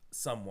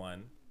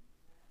someone.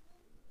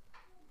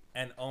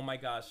 And oh my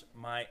gosh,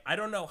 I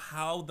don't know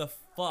how the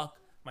fuck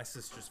my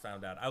sisters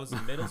found out. I was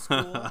in middle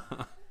school.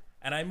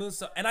 And I mooned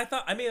and I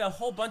thought, a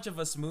whole bunch of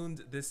us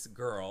mooned this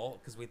girl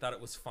because we thought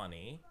it was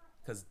funny.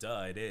 Because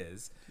duh, it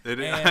is.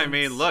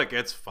 Look,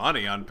 it's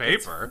funny on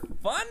paper. It's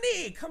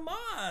funny, come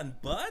on,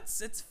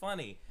 butts. It's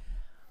funny.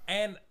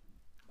 And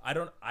I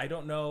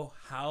don't know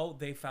how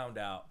they found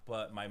out,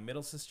 but my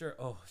middle sister,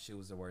 oh, she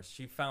was the worst.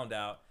 She found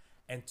out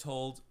and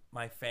told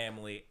my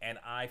family, and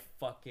I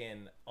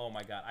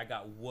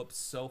got whooped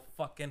so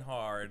fucking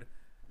hard.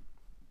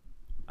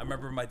 I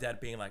remember my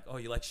dad being like, oh,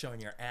 you like showing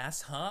your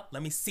ass, huh?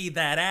 Let me see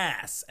that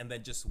ass. And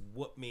then just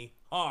whoop me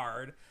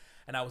hard.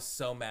 And I was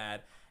so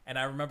mad. And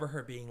I remember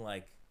her being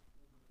like,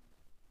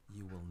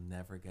 you will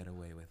never get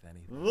away with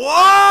anything.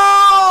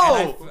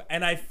 Whoa!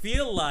 And I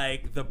feel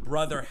like the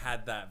brother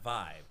had that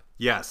vibe.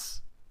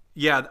 Yes.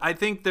 Yeah, I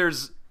think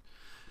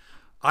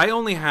I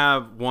only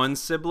have one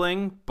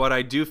sibling, but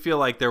I do feel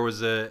like there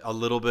was a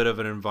little bit of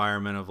an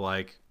environment of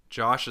like,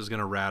 Josh is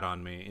gonna rat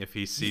on me if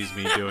he sees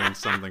me doing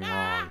something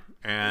wrong,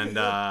 and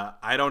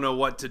I don't know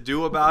what to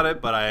do about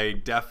it, but I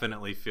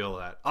definitely feel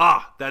that.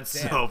 That's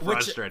so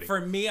frustrating. Which,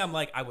 for me, I'm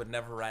like, I would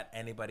never rat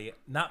anybody,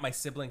 not my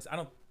siblings. I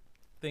don't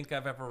think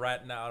I've ever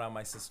ratted out on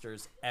my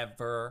sisters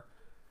ever.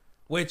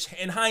 Which,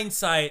 in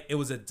hindsight, it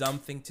was a dumb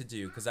thing to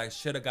do because I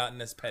should have gotten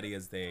as petty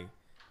as they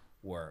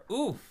were.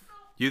 Oof.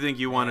 You think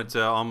you wanted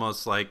to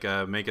almost like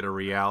make it a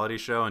reality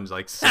show and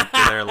like sink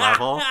to their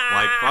level?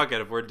 Like, fuck it,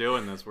 if we're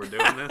doing this, we're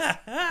doing this.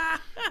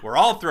 We're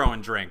all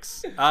throwing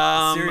drinks.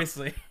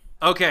 Seriously.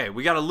 Okay,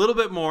 we got a little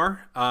bit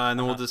more, and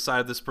then we'll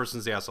decide if this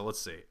person's the asshole.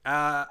 Let's see.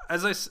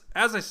 As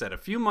I said, a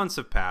few months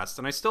have passed,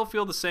 and I still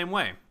feel the same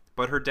way.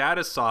 But her dad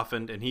has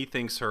softened, and he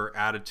thinks her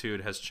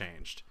attitude has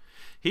changed.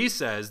 He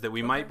says that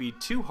we might be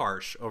too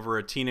harsh over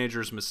a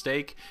teenager's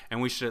mistake, and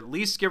we should at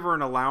least give her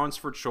an allowance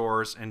for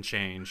chores and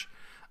change.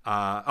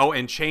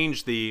 And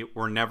change the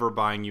 "we're never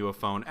buying you a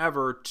phone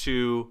ever"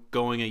 to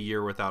going a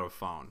year without a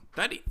phone.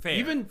 That fair.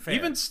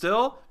 Even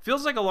still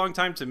feels like a long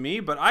time to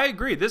me, but I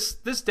agree.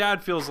 This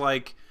dad feels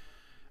like,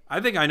 I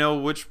think I know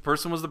which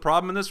person was the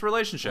problem in this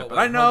relationship. But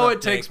I know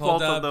it takes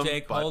both of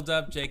them. Hold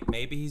up, Jake.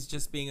 Maybe he's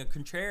just being a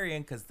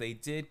contrarian because they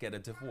did get a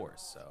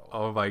divorce. So.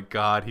 Oh my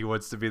God, he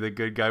wants to be the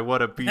good guy.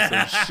 What a piece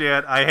of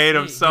shit! I hate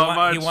him so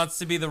much. He wants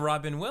to be the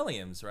Robin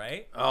Williams,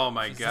 right? Oh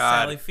my She's God,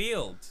 the Sally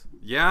Field.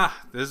 Yeah,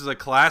 this is a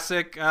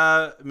classic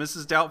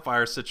Mrs.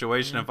 Doubtfire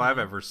situation if I've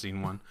ever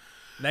seen one.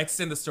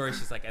 Next in the story,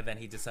 she's like, and then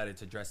he decided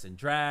to dress in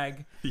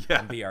drag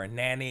and be our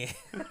nanny.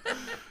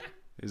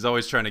 He's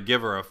always trying to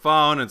give her a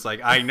phone. It's like,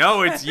 I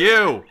know it's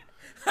you.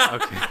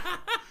 Okay.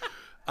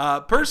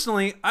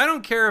 Personally, I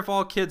don't care if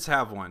all kids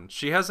have one.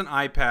 She has an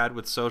iPad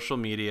with social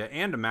media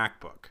and a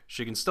MacBook.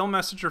 She can still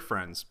message her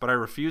friends, but I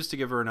refuse to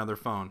give her another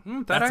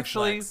phone. That's a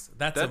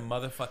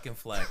motherfucking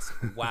flex.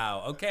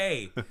 Wow.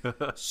 Okay.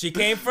 She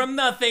came from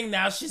nothing.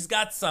 Now she's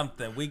got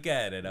something. We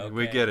get it. Okay.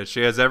 We get it.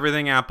 She has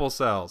everything Apple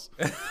sells.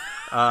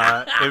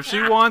 If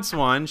she wants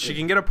one, she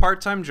can get a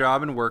part-time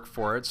job and work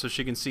for it so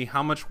she can see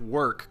how much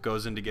work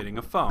goes into getting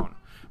a phone.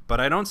 But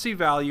I don't see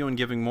value in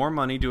giving more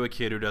money to a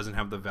kid who doesn't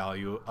have the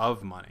value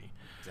of money.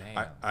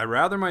 I'd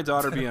rather my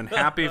daughter be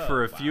unhappy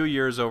for a few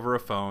years over a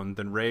phone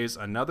than raise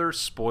another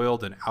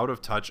spoiled and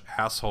out-of-touch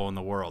asshole in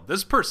the world.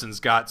 This person's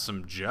got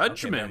some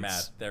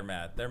judgments. They're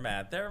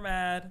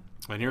mad.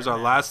 And here's our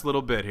last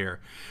little bit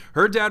here.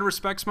 Her dad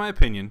respects my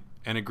opinion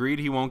and agreed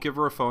he won't give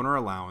her a phone or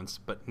allowance,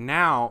 but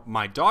now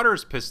my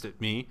daughter's pissed at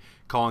me,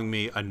 calling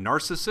me a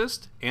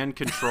narcissist and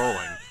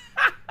controlling.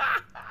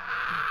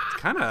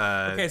 Kind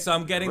of okay, so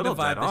I'm getting the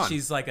vibe that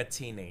she's like a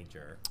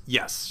teenager.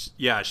 Yes.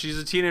 Yeah, she's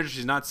a teenager.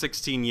 She's not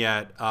 16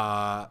 yet.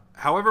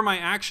 However, my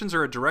actions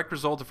are a direct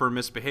result of her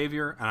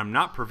misbehavior, and I'm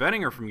not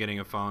preventing her from getting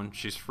a phone.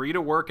 She's free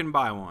to work and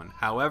buy one.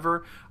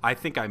 However, I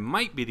think I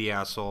might be the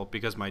asshole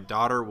because my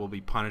daughter will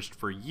be punished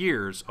for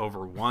years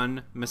over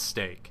one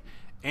mistake.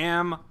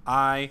 Am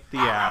I the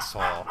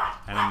asshole?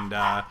 And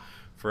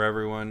for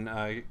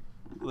everyone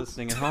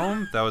listening at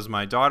home, that was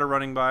my daughter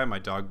running by, my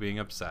dog being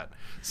upset.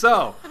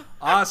 So,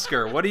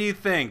 Oscar, what do you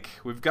think?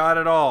 We've got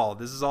it all.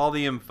 This is all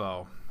the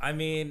info. I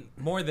mean,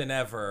 more than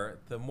ever,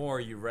 the more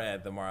you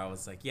read, the more I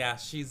was like, yeah,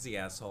 she's the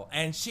asshole.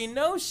 And she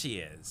knows she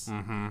is.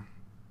 Mm-hmm.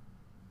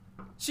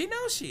 She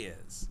knows she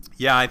is.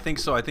 Yeah, I think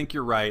so. I think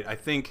you're right. I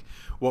think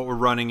what we're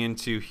running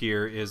into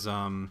here is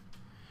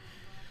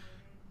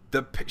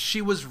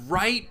she was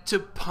right to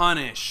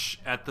punish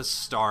at the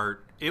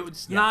start. It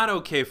was not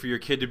okay for your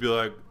kid to be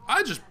like,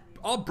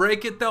 I'll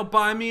break it, they'll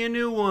buy me a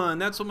new one.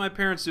 That's what my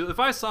parents do. If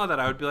I saw that,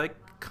 I would be like,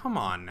 come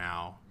on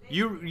now.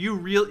 You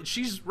really,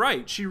 she's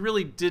right. She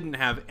really didn't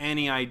have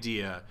any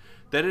idea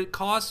that it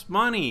costs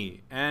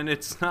money and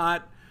it's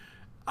not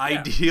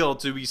ideal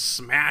to be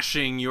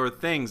smashing your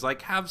things.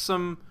 Like, have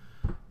some,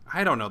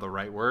 I don't know the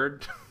right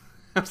word,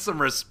 have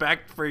some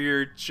respect for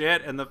your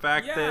shit and the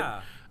fact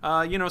that,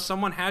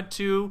 someone had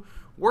to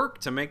work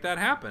to make that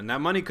happen.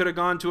 That money could have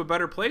gone to a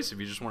better place if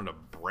you just wanted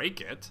to break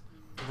it.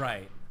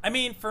 Right. I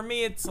mean, for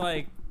me, it's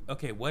like,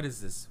 okay, what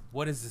is this?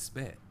 What is this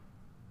bit?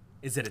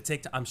 Is it a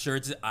TikTok? I'm sure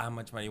it's how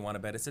much money you want to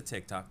bet it's a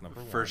TikTok,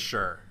 number one. For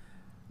sure.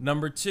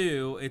 Number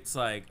two, it's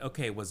like,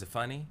 okay, was it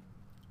funny?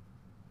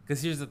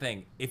 Because here's the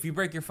thing. If you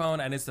break your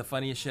phone and it's the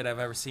funniest shit I've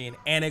ever seen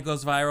and it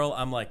goes viral,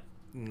 I'm like,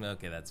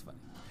 okay, that's funny.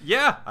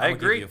 Yeah, I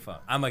agree.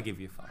 I'm going to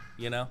give you a phone,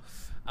 you know?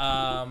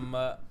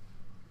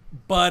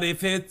 But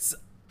if it's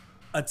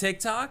a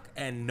TikTok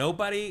and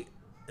nobody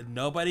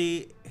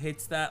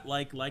hits that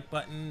like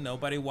button,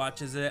 nobody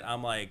watches it,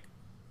 I'm like,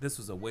 this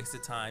was a waste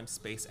of time,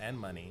 space, and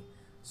money.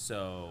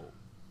 So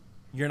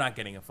you're not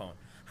getting a phone.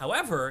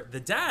 However, the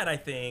dad, I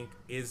think,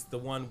 is the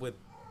one with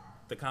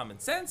the common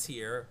sense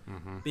here,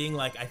 being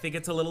like, I think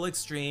it's a little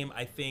extreme.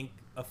 I think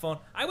a phone,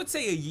 I would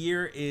say a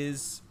year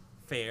is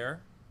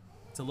fair.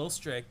 It's a little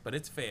strict, but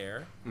it's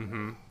fair.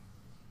 Mm-hmm.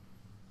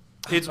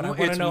 It's more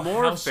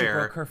how fair. She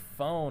broke her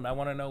phone. I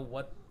want to know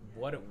what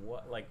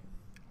like.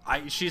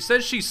 She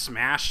says she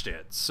smashed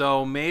it,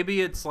 so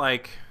maybe it's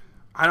like,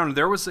 I don't know.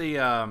 There was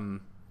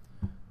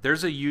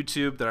there's a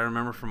YouTube that I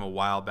remember from a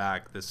while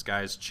back. This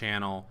guy's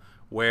channel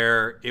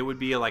where it would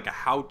be like a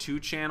how-to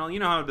channel. You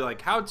know how it'd be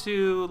like how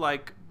to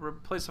like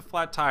replace a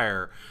flat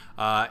tire.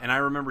 And I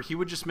remember he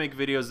would just make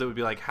videos that would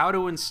be like how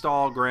to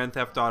install Grand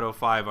Theft Auto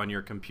 5 on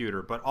your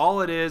computer. But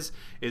all it is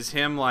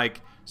him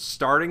like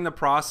starting the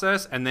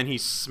process, and then he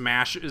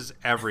smashes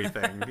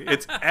everything.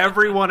 It's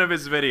every one of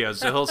his videos.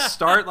 So he'll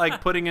start like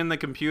putting in the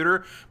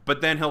computer, but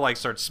then he'll like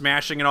start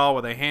smashing it all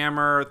with a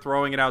hammer,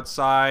 throwing it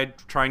outside,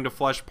 trying to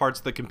flush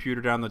parts of the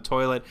computer down the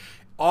toilet.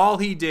 All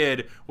he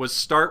did was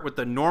start with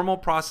the normal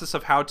process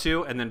of how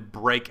to, and then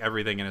break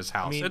everything in his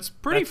house. I mean, it's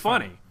pretty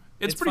funny.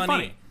 It's pretty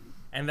funny.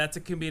 And that's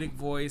a comedic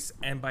voice,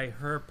 and by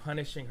her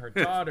punishing her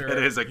daughter,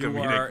 it is a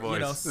comedic voice. You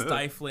know,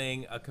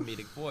 stifling a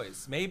comedic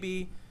voice.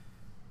 Maybe,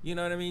 you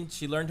know what I mean?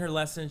 She learned her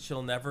lesson.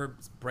 She'll never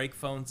break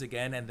phones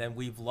again, and then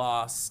we've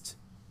lost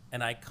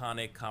an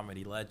iconic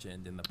comedy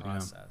legend in the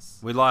process.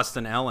 Yeah. We lost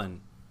an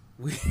Ellen.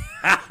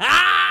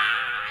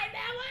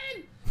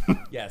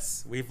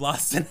 Yes, we've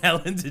lost an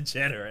Ellen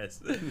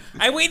DeGeneres.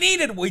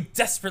 And we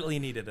desperately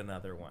needed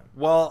another one.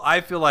 Well,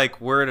 I feel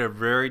like we're in a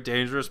very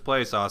dangerous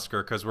place,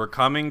 Oscar, because we're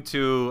coming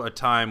to a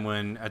time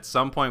when at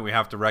some point we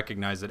have to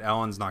recognize that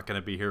Ellen's not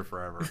going to be here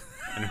forever.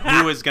 And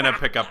who is going to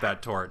pick up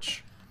that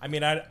torch? I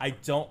mean, I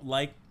don't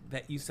like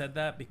that you said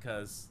that,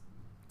 because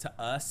to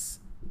us,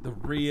 the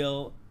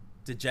real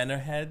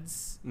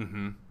DeGeneres,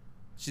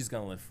 she's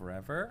going to live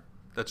forever.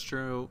 That's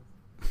true.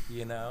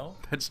 You know?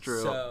 That's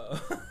true. So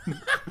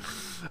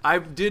I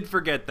did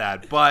forget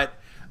that, but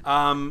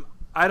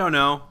I don't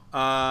know.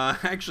 I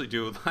actually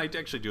do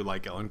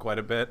like Ellen quite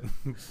a bit,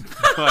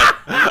 but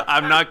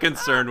I'm not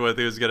concerned with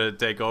who's gonna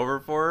take over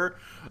for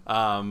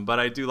her. But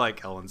I do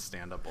like Ellen's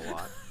stand-up a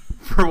lot,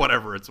 for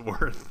whatever it's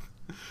worth.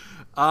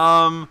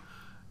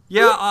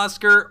 Yeah,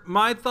 Oscar,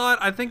 my thought,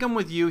 I think I'm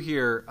with you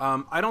here.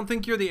 I don't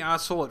think you're the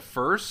asshole at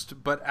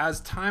first, but as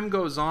time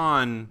goes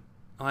on,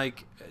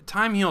 like,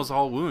 time heals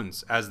all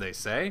wounds, as they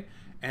say.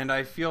 And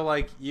I feel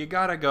like you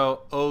gotta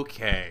go,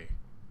 okay,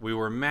 we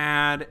were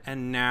mad,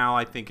 and now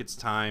I think it's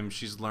time.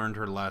 She's learned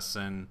her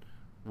lesson.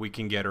 We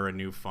can get her a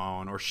new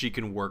phone, or she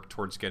can work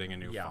towards getting a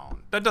new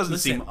phone. That doesn't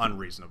seem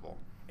unreasonable.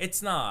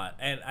 It's not.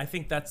 And I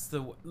think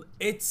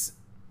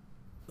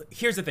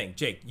here's the thing,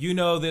 Jake, you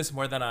know this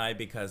more than I,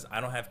 because I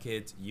don't have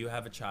kids. You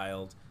have a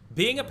child.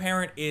 Being a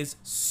parent is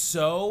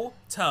so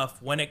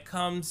tough when it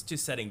comes to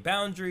setting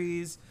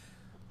boundaries,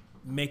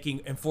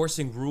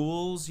 enforcing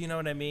rules, you know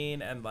what I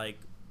mean? And like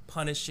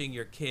punishing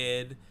your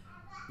kid.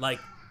 Like,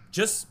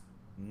 just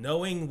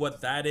knowing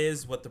what that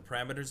is, what the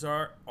parameters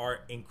are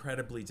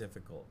incredibly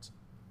difficult.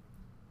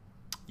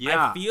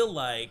 Yeah. I feel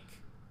like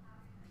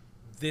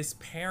this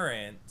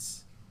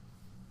parent,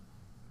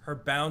 her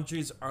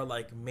boundaries are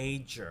like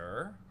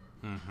major.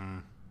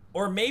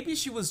 Or maybe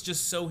she was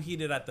just so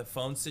heated at the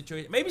phone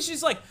situation. Maybe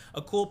she's like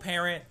a cool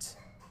parent.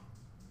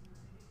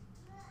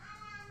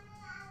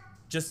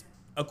 Just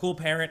a cool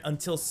parent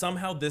until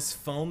somehow this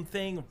phone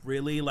thing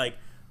really like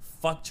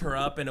fucked her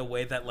up in a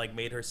way that like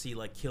made her see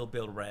like Kill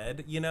Bill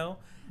Red, you know?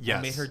 Yes.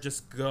 And made her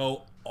just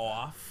go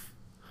off.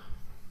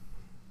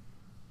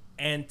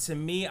 And to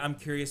me, I'm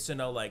curious to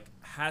know, like,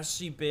 has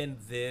she been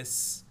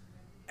this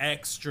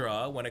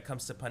extra when it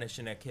comes to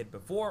punishing a kid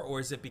before, or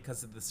is it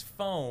because of this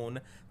phone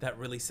that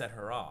really set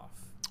her off?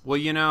 Well,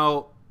 you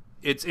know,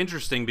 it's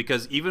interesting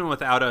because even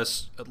without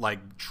us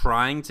like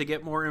trying to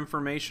get more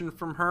information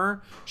from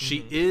her,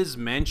 she is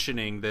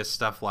mentioning this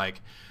stuff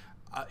like,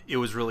 it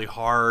was really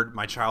hard.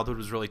 My childhood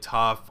was really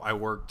tough. I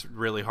worked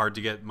really hard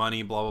to get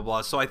money, blah, blah,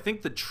 blah. So I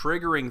think the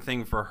triggering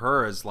thing for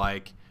her is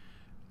like,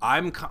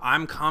 I'm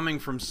coming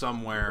from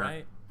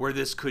somewhere where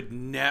this could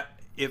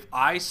if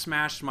I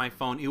smashed my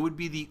phone, it would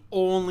be the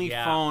only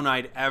phone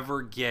I'd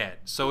ever get.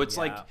 So it's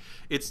like,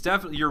 it's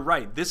definitely, you're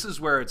right. This is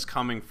where it's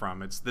coming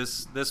from. It's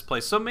this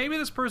place. So maybe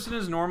this person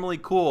is normally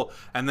cool,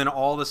 and then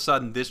all of a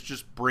sudden this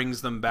just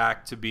brings them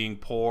back to being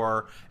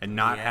poor and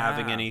not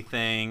having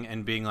anything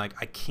and being like,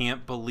 I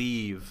can't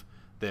believe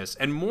this.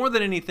 And more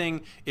than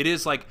anything, it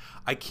is like,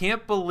 I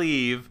can't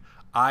believe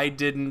I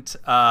didn't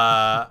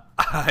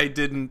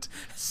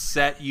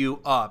set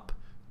you up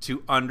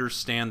to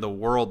understand the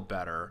world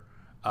better.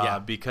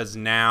 Because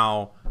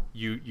now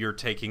you're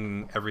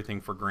taking everything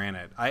for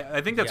granted.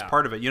 I think that's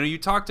part of it. You know, you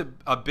talked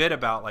a bit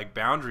about like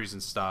boundaries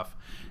and stuff,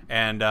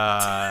 and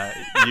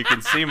you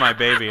can see my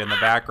baby in the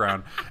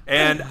background.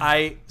 And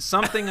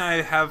something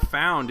I have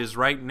found is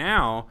right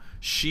now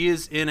she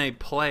is in a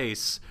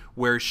place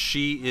where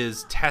she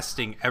is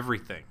testing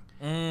everything.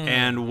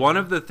 And one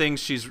of the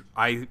things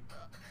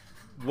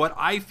what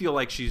I feel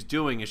like she's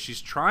doing is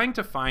she's trying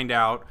to find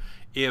out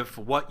if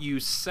what you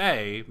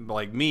say,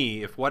 like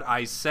me, if what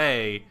I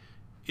say,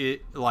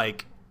 if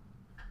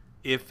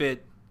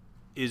it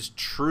is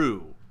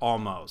true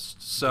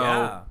almost.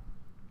 So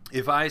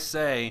if I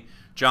say,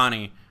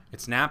 Johnny,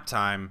 it's nap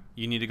time,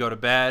 you need to go to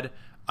bed,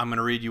 I'm going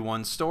to read you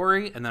one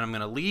story, and then I'm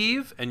going to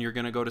leave, and you're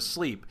going to go to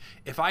sleep.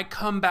 If I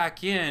come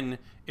back in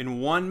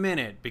 1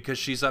 minute because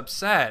she's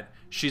upset,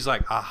 she's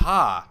like,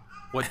 aha,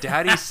 what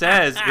daddy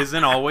says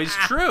isn't always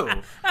true,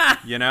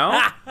 you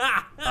know?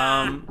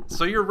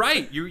 So you're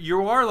right.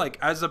 You are like,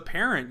 as a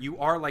parent, you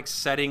are like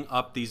setting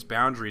up these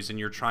boundaries, and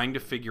you're trying to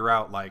figure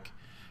out like,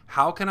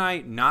 how can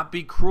I not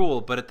be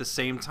cruel, but at the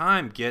same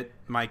time get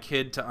my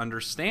kid to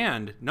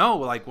understand, no,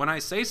 like when I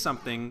say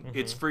something,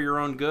 it's for your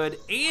own good,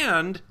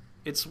 and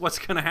it's what's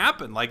going to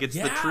happen. Like, it's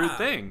the true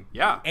thing.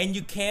 Yeah. And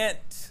you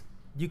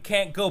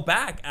can't go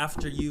back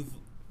after you've,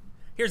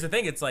 here's the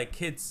thing. It's like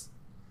kids,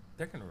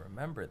 they're going to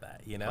remember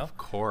that, you know? Of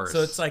course.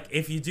 So it's like,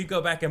 if you do go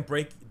back and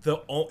break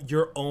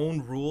your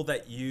own rule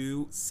that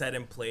you set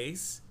in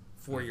place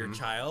for your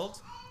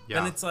child,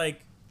 then it's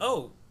like,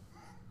 oh,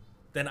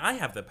 then I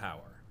have the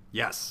power.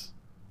 Yes.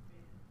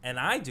 And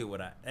I do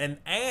what and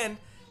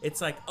it's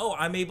like, oh,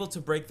 I'm able to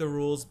break the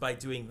rules by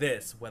doing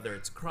this, whether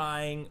it's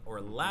crying or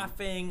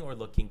laughing or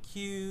looking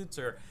cute,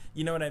 or,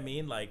 you know what I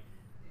mean? Like,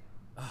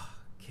 oh,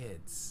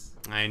 kids.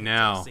 I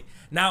know.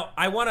 Now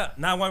I want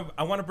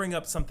to bring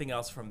up something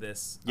else from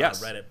this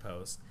Reddit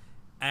post,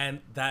 and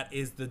that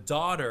is the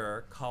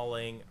daughter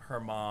calling her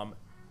mom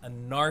a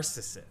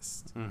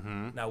narcissist.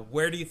 Now,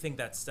 where do you think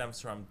that stems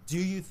from? Do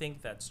you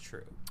think that's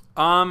true?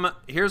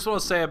 Here's what I'll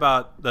say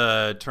about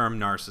the term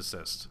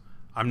narcissist.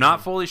 I'm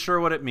not fully sure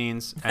what it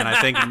means, and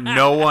I think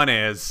no one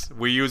is.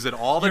 We use it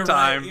all the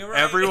time. You're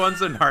right.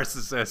 Everyone's a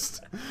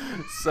narcissist.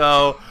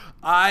 So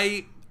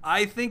I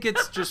think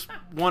it's just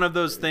one of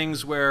those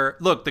things where,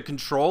 look, the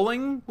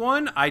controlling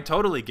one, I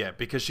totally get,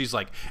 because she's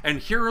like, and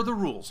here are the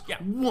rules. Yeah.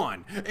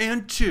 1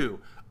 and 2.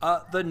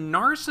 The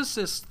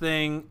narcissist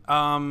thing,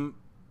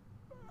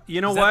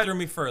 you know That what? threw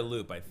me for a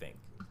loop, I think.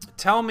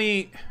 Tell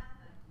me,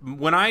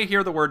 when I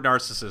hear the word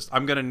narcissist,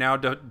 I'm going to now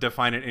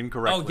define it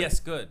incorrectly. Oh, yes,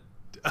 good.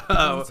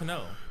 I need to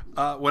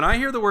know. When I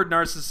hear the word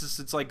narcissist,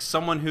 it's like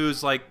someone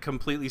who's like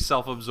completely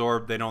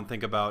self-absorbed. They don't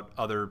think about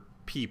other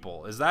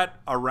people. Is that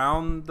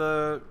around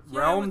the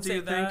realm, do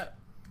you think?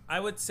 I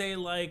would say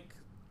like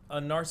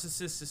a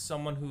narcissist is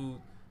someone who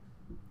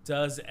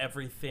does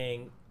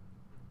everything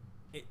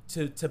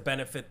to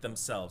benefit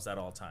themselves at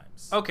all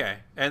times. Okay.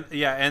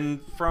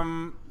 And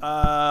from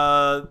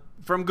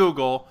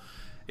Google,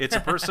 it's a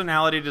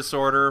personality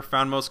disorder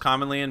found most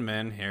commonly in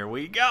men. Here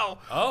we go.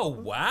 Oh,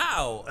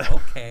 wow.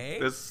 Okay.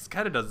 This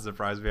kind of doesn't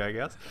surprise me, I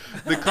guess.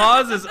 The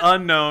cause is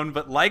unknown,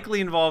 but likely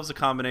involves a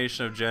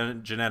combination of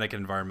genetic and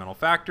environmental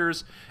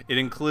factors. It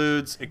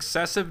includes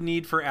excessive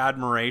need for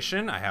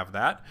admiration. I have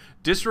that.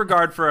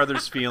 Disregard for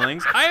others'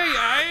 feelings.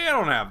 I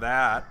don't have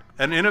that.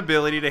 An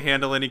inability to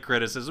handle any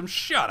criticism.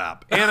 Shut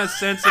up. And a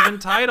sense of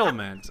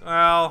entitlement.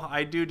 Well,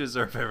 I do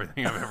deserve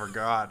everything I've ever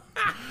got.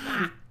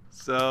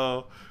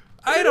 So,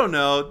 I don't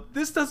know.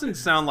 This doesn't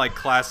sound like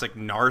classic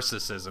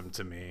narcissism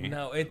to me.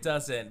 No, it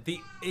doesn't.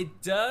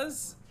 It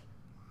does.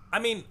 I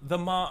mean, the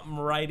mom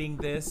writing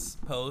this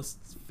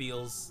post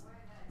feels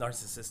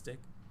narcissistic.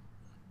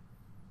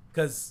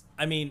 Because,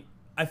 I mean,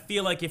 I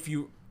feel like if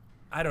you,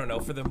 I don't know,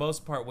 for the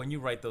most part, when you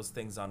write those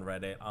things on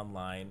Reddit,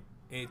 online,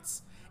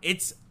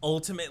 it's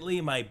ultimately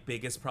my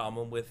biggest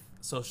problem with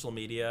social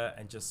media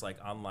and just like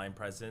online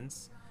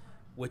presence,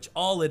 which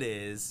all it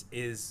is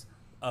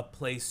a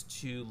place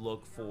to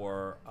look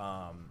for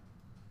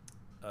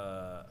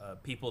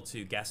people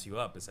to gas you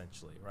up,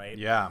 essentially, right?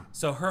 Yeah.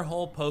 So her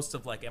whole post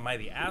of like, am I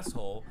the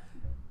asshole?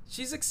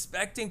 She's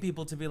expecting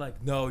people to be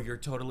like, no, you're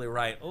totally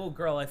right. Oh,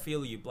 girl, I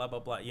feel you, blah, blah,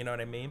 blah. You know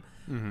what I mean?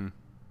 Mm-hmm.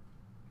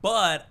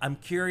 But I'm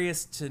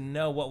curious to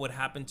know what would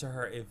happen to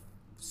her if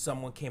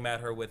someone came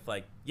at her with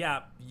like,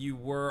 yeah, you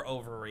were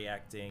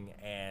overreacting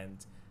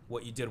and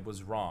what you did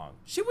was wrong.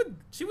 She would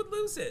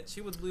lose it.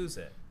 She would lose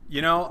it.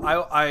 You know,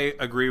 I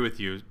agree with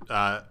you.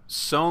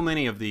 So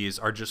many of these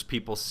are just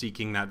people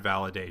seeking that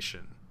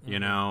validation, you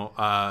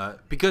know,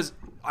 because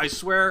I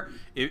swear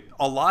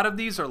a lot of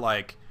these are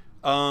like,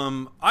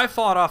 I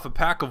fought off a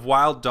pack of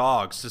wild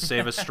dogs to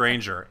save a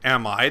stranger.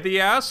 Am I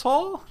the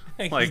asshole?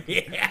 Like,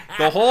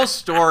 the whole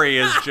story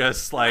is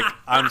just like,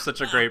 I'm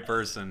such a great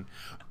person.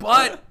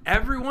 But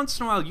every once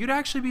in a while, you'd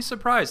actually be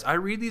surprised. I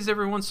read these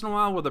every once in a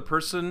while where the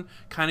person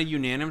kind of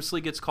unanimously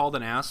gets called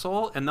an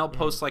asshole, and they'll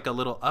post like a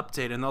little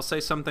update, and they'll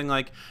say something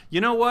like, you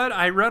know what?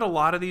 I read a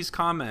lot of these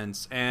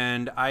comments,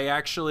 and I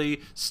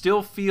actually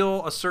still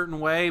feel a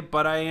certain way,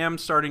 but I am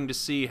starting to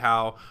see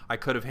how I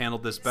could have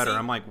handled this better.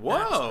 I'm like,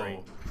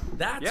 whoa.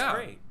 That's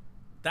great.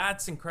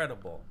 That's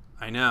incredible.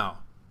 I know.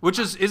 Which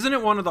isn't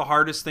it one of the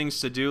hardest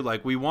things to do?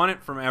 Like, we want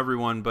it from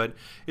everyone, but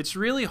it's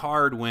really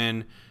hard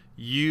when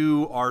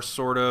you are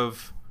sort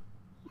of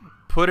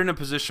put in a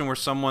position where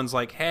someone's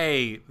like,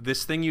 hey,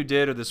 this thing you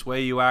did or this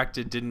way you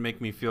acted didn't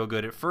make me feel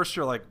good. At first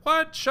you're like,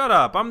 what? Shut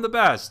up. I'm the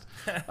best.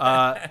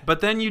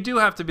 But then you do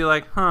have to be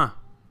like,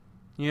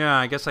 yeah,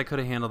 I guess I could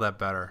have handled that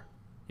better,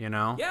 you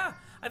know? Yeah,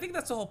 I think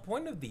that's the whole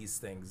point of these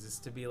things, is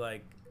to be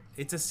like,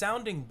 it's a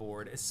sounding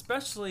board,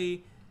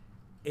 especially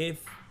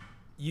if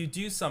you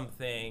do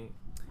something.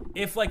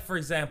 If, like, for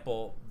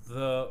example,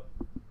 the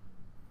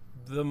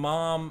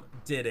mom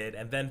did it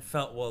and then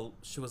felt, well,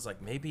 she was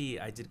like, maybe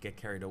I did get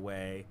carried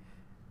away.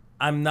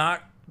 I'm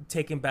not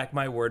taking back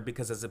my word,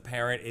 because as a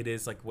parent, it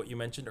is like what you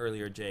mentioned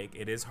earlier, Jake.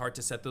 It is hard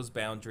to set those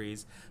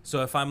boundaries.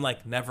 So if I'm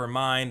like, never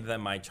mind,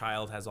 then my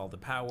child has all the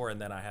power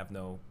and then I have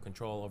no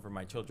control over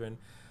my children.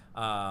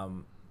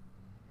 To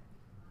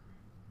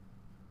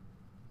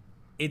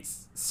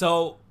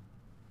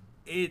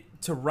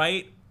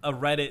write a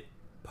Reddit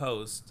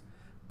post,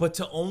 but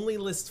to only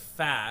list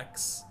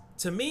facts,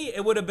 to me,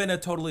 it would have been a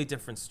totally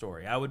different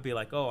story. I would be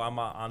like, oh, I'm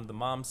on the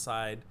mom's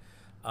side.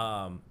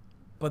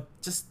 But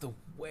just the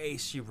way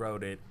she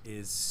wrote it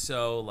is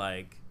so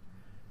like,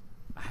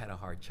 I had a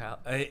hard child.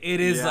 It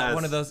is like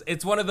one of those.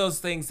 It's one of those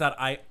things that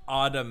I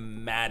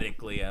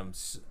automatically am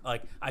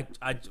like.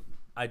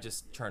 I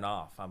just turn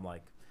off. I'm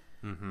like,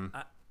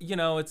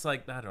 it's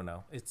like, I don't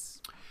know.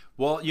 It's.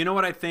 Well, you know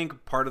what I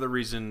think part of the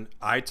reason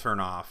I turn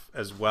off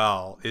as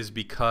well is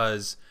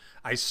because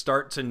I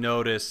start to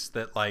notice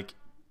that, like,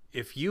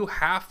 if you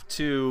have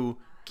to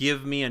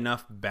give me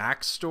enough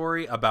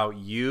backstory about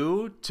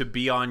you to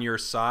be on your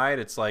side,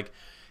 it's like,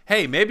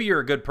 hey, maybe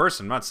you're a good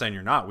person. I'm not saying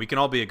you're not. We can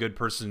all be a good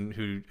person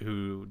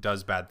who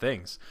does bad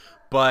things.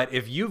 But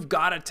if you've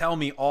got to tell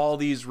me all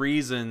these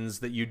reasons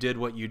that you did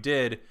what you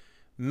did,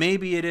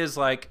 maybe it is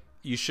like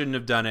you shouldn't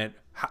have done it.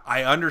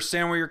 I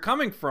understand where you're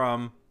coming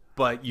from,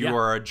 but you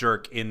are a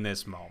jerk in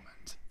this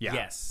moment. Yeah.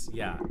 Yes.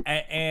 Yeah.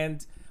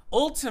 And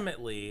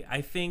ultimately,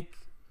 I think,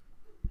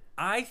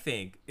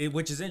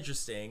 which is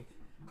interesting,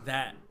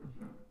 that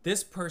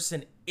this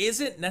person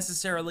isn't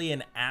necessarily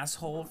an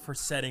asshole for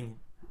setting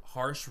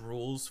harsh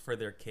rules for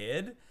their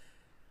kid.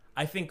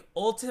 I think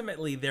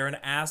ultimately they're an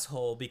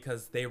asshole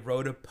because they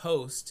wrote a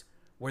post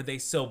where they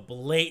so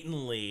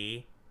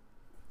blatantly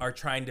are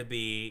trying to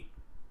be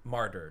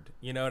martyred.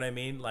 You know what I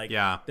mean? Like,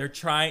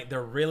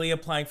 they're really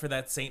applying for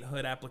that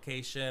sainthood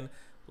application,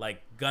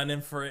 like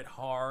gunning for it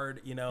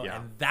hard,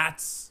 and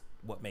that's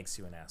what makes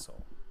you an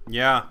asshole.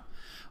 Yeah.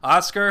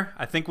 Oscar,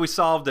 I think we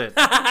solved it.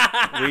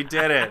 We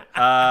did it.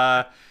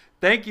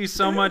 Thank you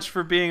so much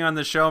for being on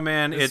the show,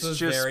 man. It's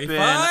just been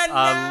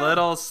a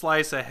little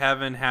slice of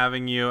heaven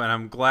having you, and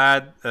I'm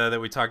glad that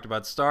we talked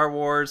about Star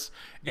Wars.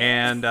 Yes.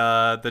 And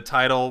the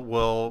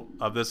title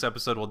of this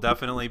episode will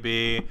definitely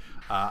be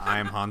I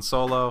Am Han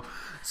Solo.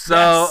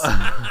 So,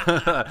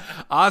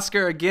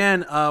 Oscar,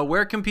 again,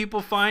 where can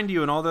people find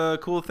you and all the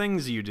cool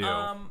things you do?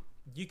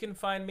 You can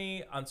find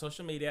me on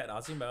social media at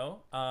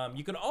OzzyMo.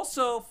 You can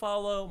also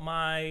follow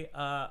my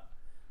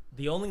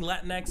the only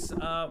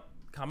Latinx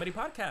comedy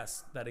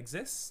podcast that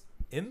exists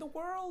in the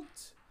world,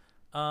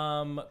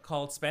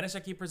 called Spanish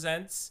Aquí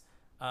Presents,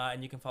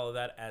 and you can follow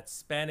that at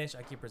Spanish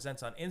Aquí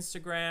Presents on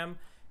Instagram.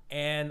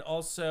 And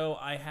also,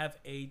 I have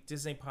a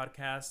Disney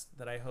podcast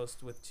that I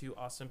host with two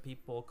awesome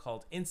people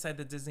called Inside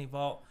the Disney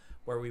Vault,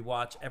 where we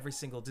watch every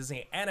single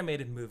Disney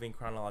animated movie in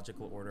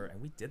chronological order.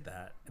 And we did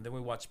that. And then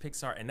we watched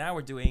Pixar. And now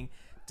we're doing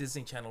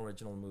Disney Channel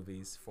original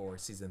movies for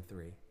season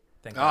 3.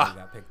 Thank God we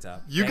got picked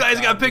up. You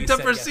guys got picked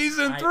up for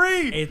season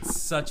 3.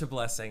 It's such a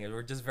blessing. And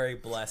we're just very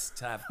blessed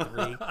to have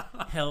 3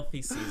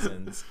 healthy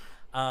seasons.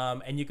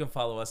 And you can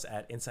follow us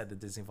at Inside the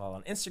Disney Vault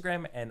on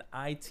Instagram and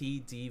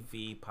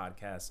ITDV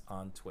Podcast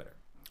on Twitter.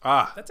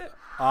 That's it.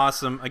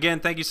 Awesome. Again,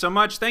 thank you so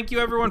much. Thank you,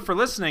 everyone, for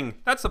listening.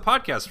 That's the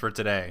podcast for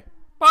today.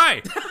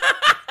 Bye.